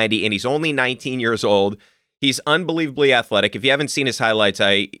 $190, and he's only 19 years old. He's unbelievably athletic. If you haven't seen his highlights,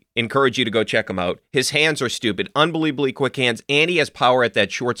 I encourage you to go check them out. His hands are stupid, unbelievably quick hands, and he has power at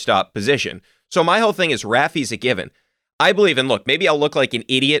that shortstop position. So my whole thing is Rafi's a given. I believe, and look, maybe I'll look like an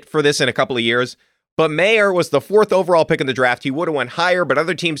idiot for this in a couple of years, but Mayer was the 4th overall pick in the draft. He would have went higher, but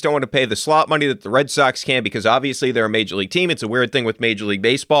other teams don't want to pay the slot money that the Red Sox can because obviously they're a Major League team. It's a weird thing with Major League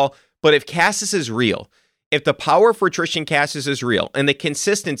Baseball. But if Casas is real, if the power for Tristan Casas is real and the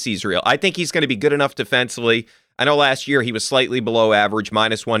consistency is real, I think he's going to be good enough defensively. I know last year he was slightly below average,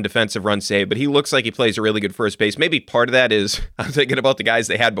 -1 defensive run save, but he looks like he plays a really good first base. Maybe part of that is I'm thinking about the guys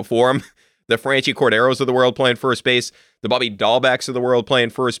they had before him, the Franchi Corderos of the world playing first base, the Bobby Dahlbecks of the world playing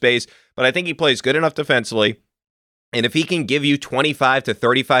first base, but I think he plays good enough defensively. And if he can give you 25 to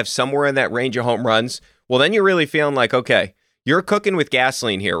 35, somewhere in that range of home runs, well, then you're really feeling like, okay, you're cooking with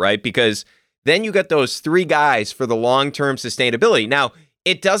gasoline here, right? Because then you got those three guys for the long-term sustainability. Now,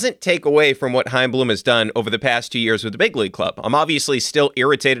 it doesn't take away from what Chaim Bloom has done over the past 2 years with the big league club. I'm obviously still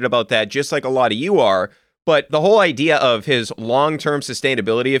irritated about that, just like a lot of you are. But the whole idea of his long-term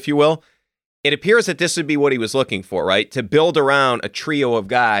sustainability, if you will, it appears that this would be what he was looking for, right? To build around a trio of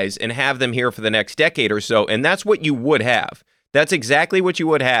guys and have them here for the next decade or so. And that's what you would have. That's exactly what you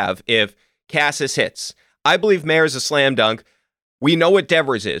would have if Casas hits. I believe Mayer's a slam dunk. We know what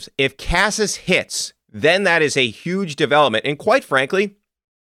Devers is. If Casas hits, then that is a huge development. And quite frankly,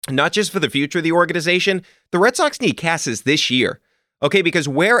 not just for the future of the organization, the Red Sox need Casas this year. Okay, because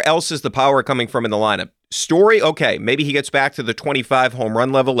where else is the power coming from in the lineup? Story, okay, maybe he gets back to the 25 home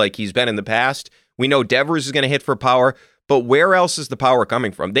run level like he's been in the past. We know Devers is going to hit for power, but where else is the power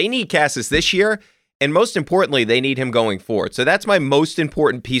coming from? They need Casas this year, and most importantly, they need him going forward. So that's my most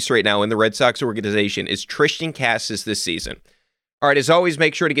important piece right now in the Red Sox organization is Tristan Casas this season. All right, as always,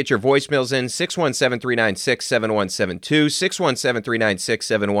 make sure to get your voicemails in, 617-396-7172,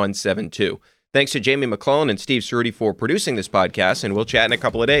 617-396-7172. Thanks to Jamie McClellan and Steve Cerruti for producing this podcast, and we'll chat in a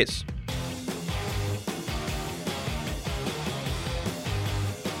couple of days.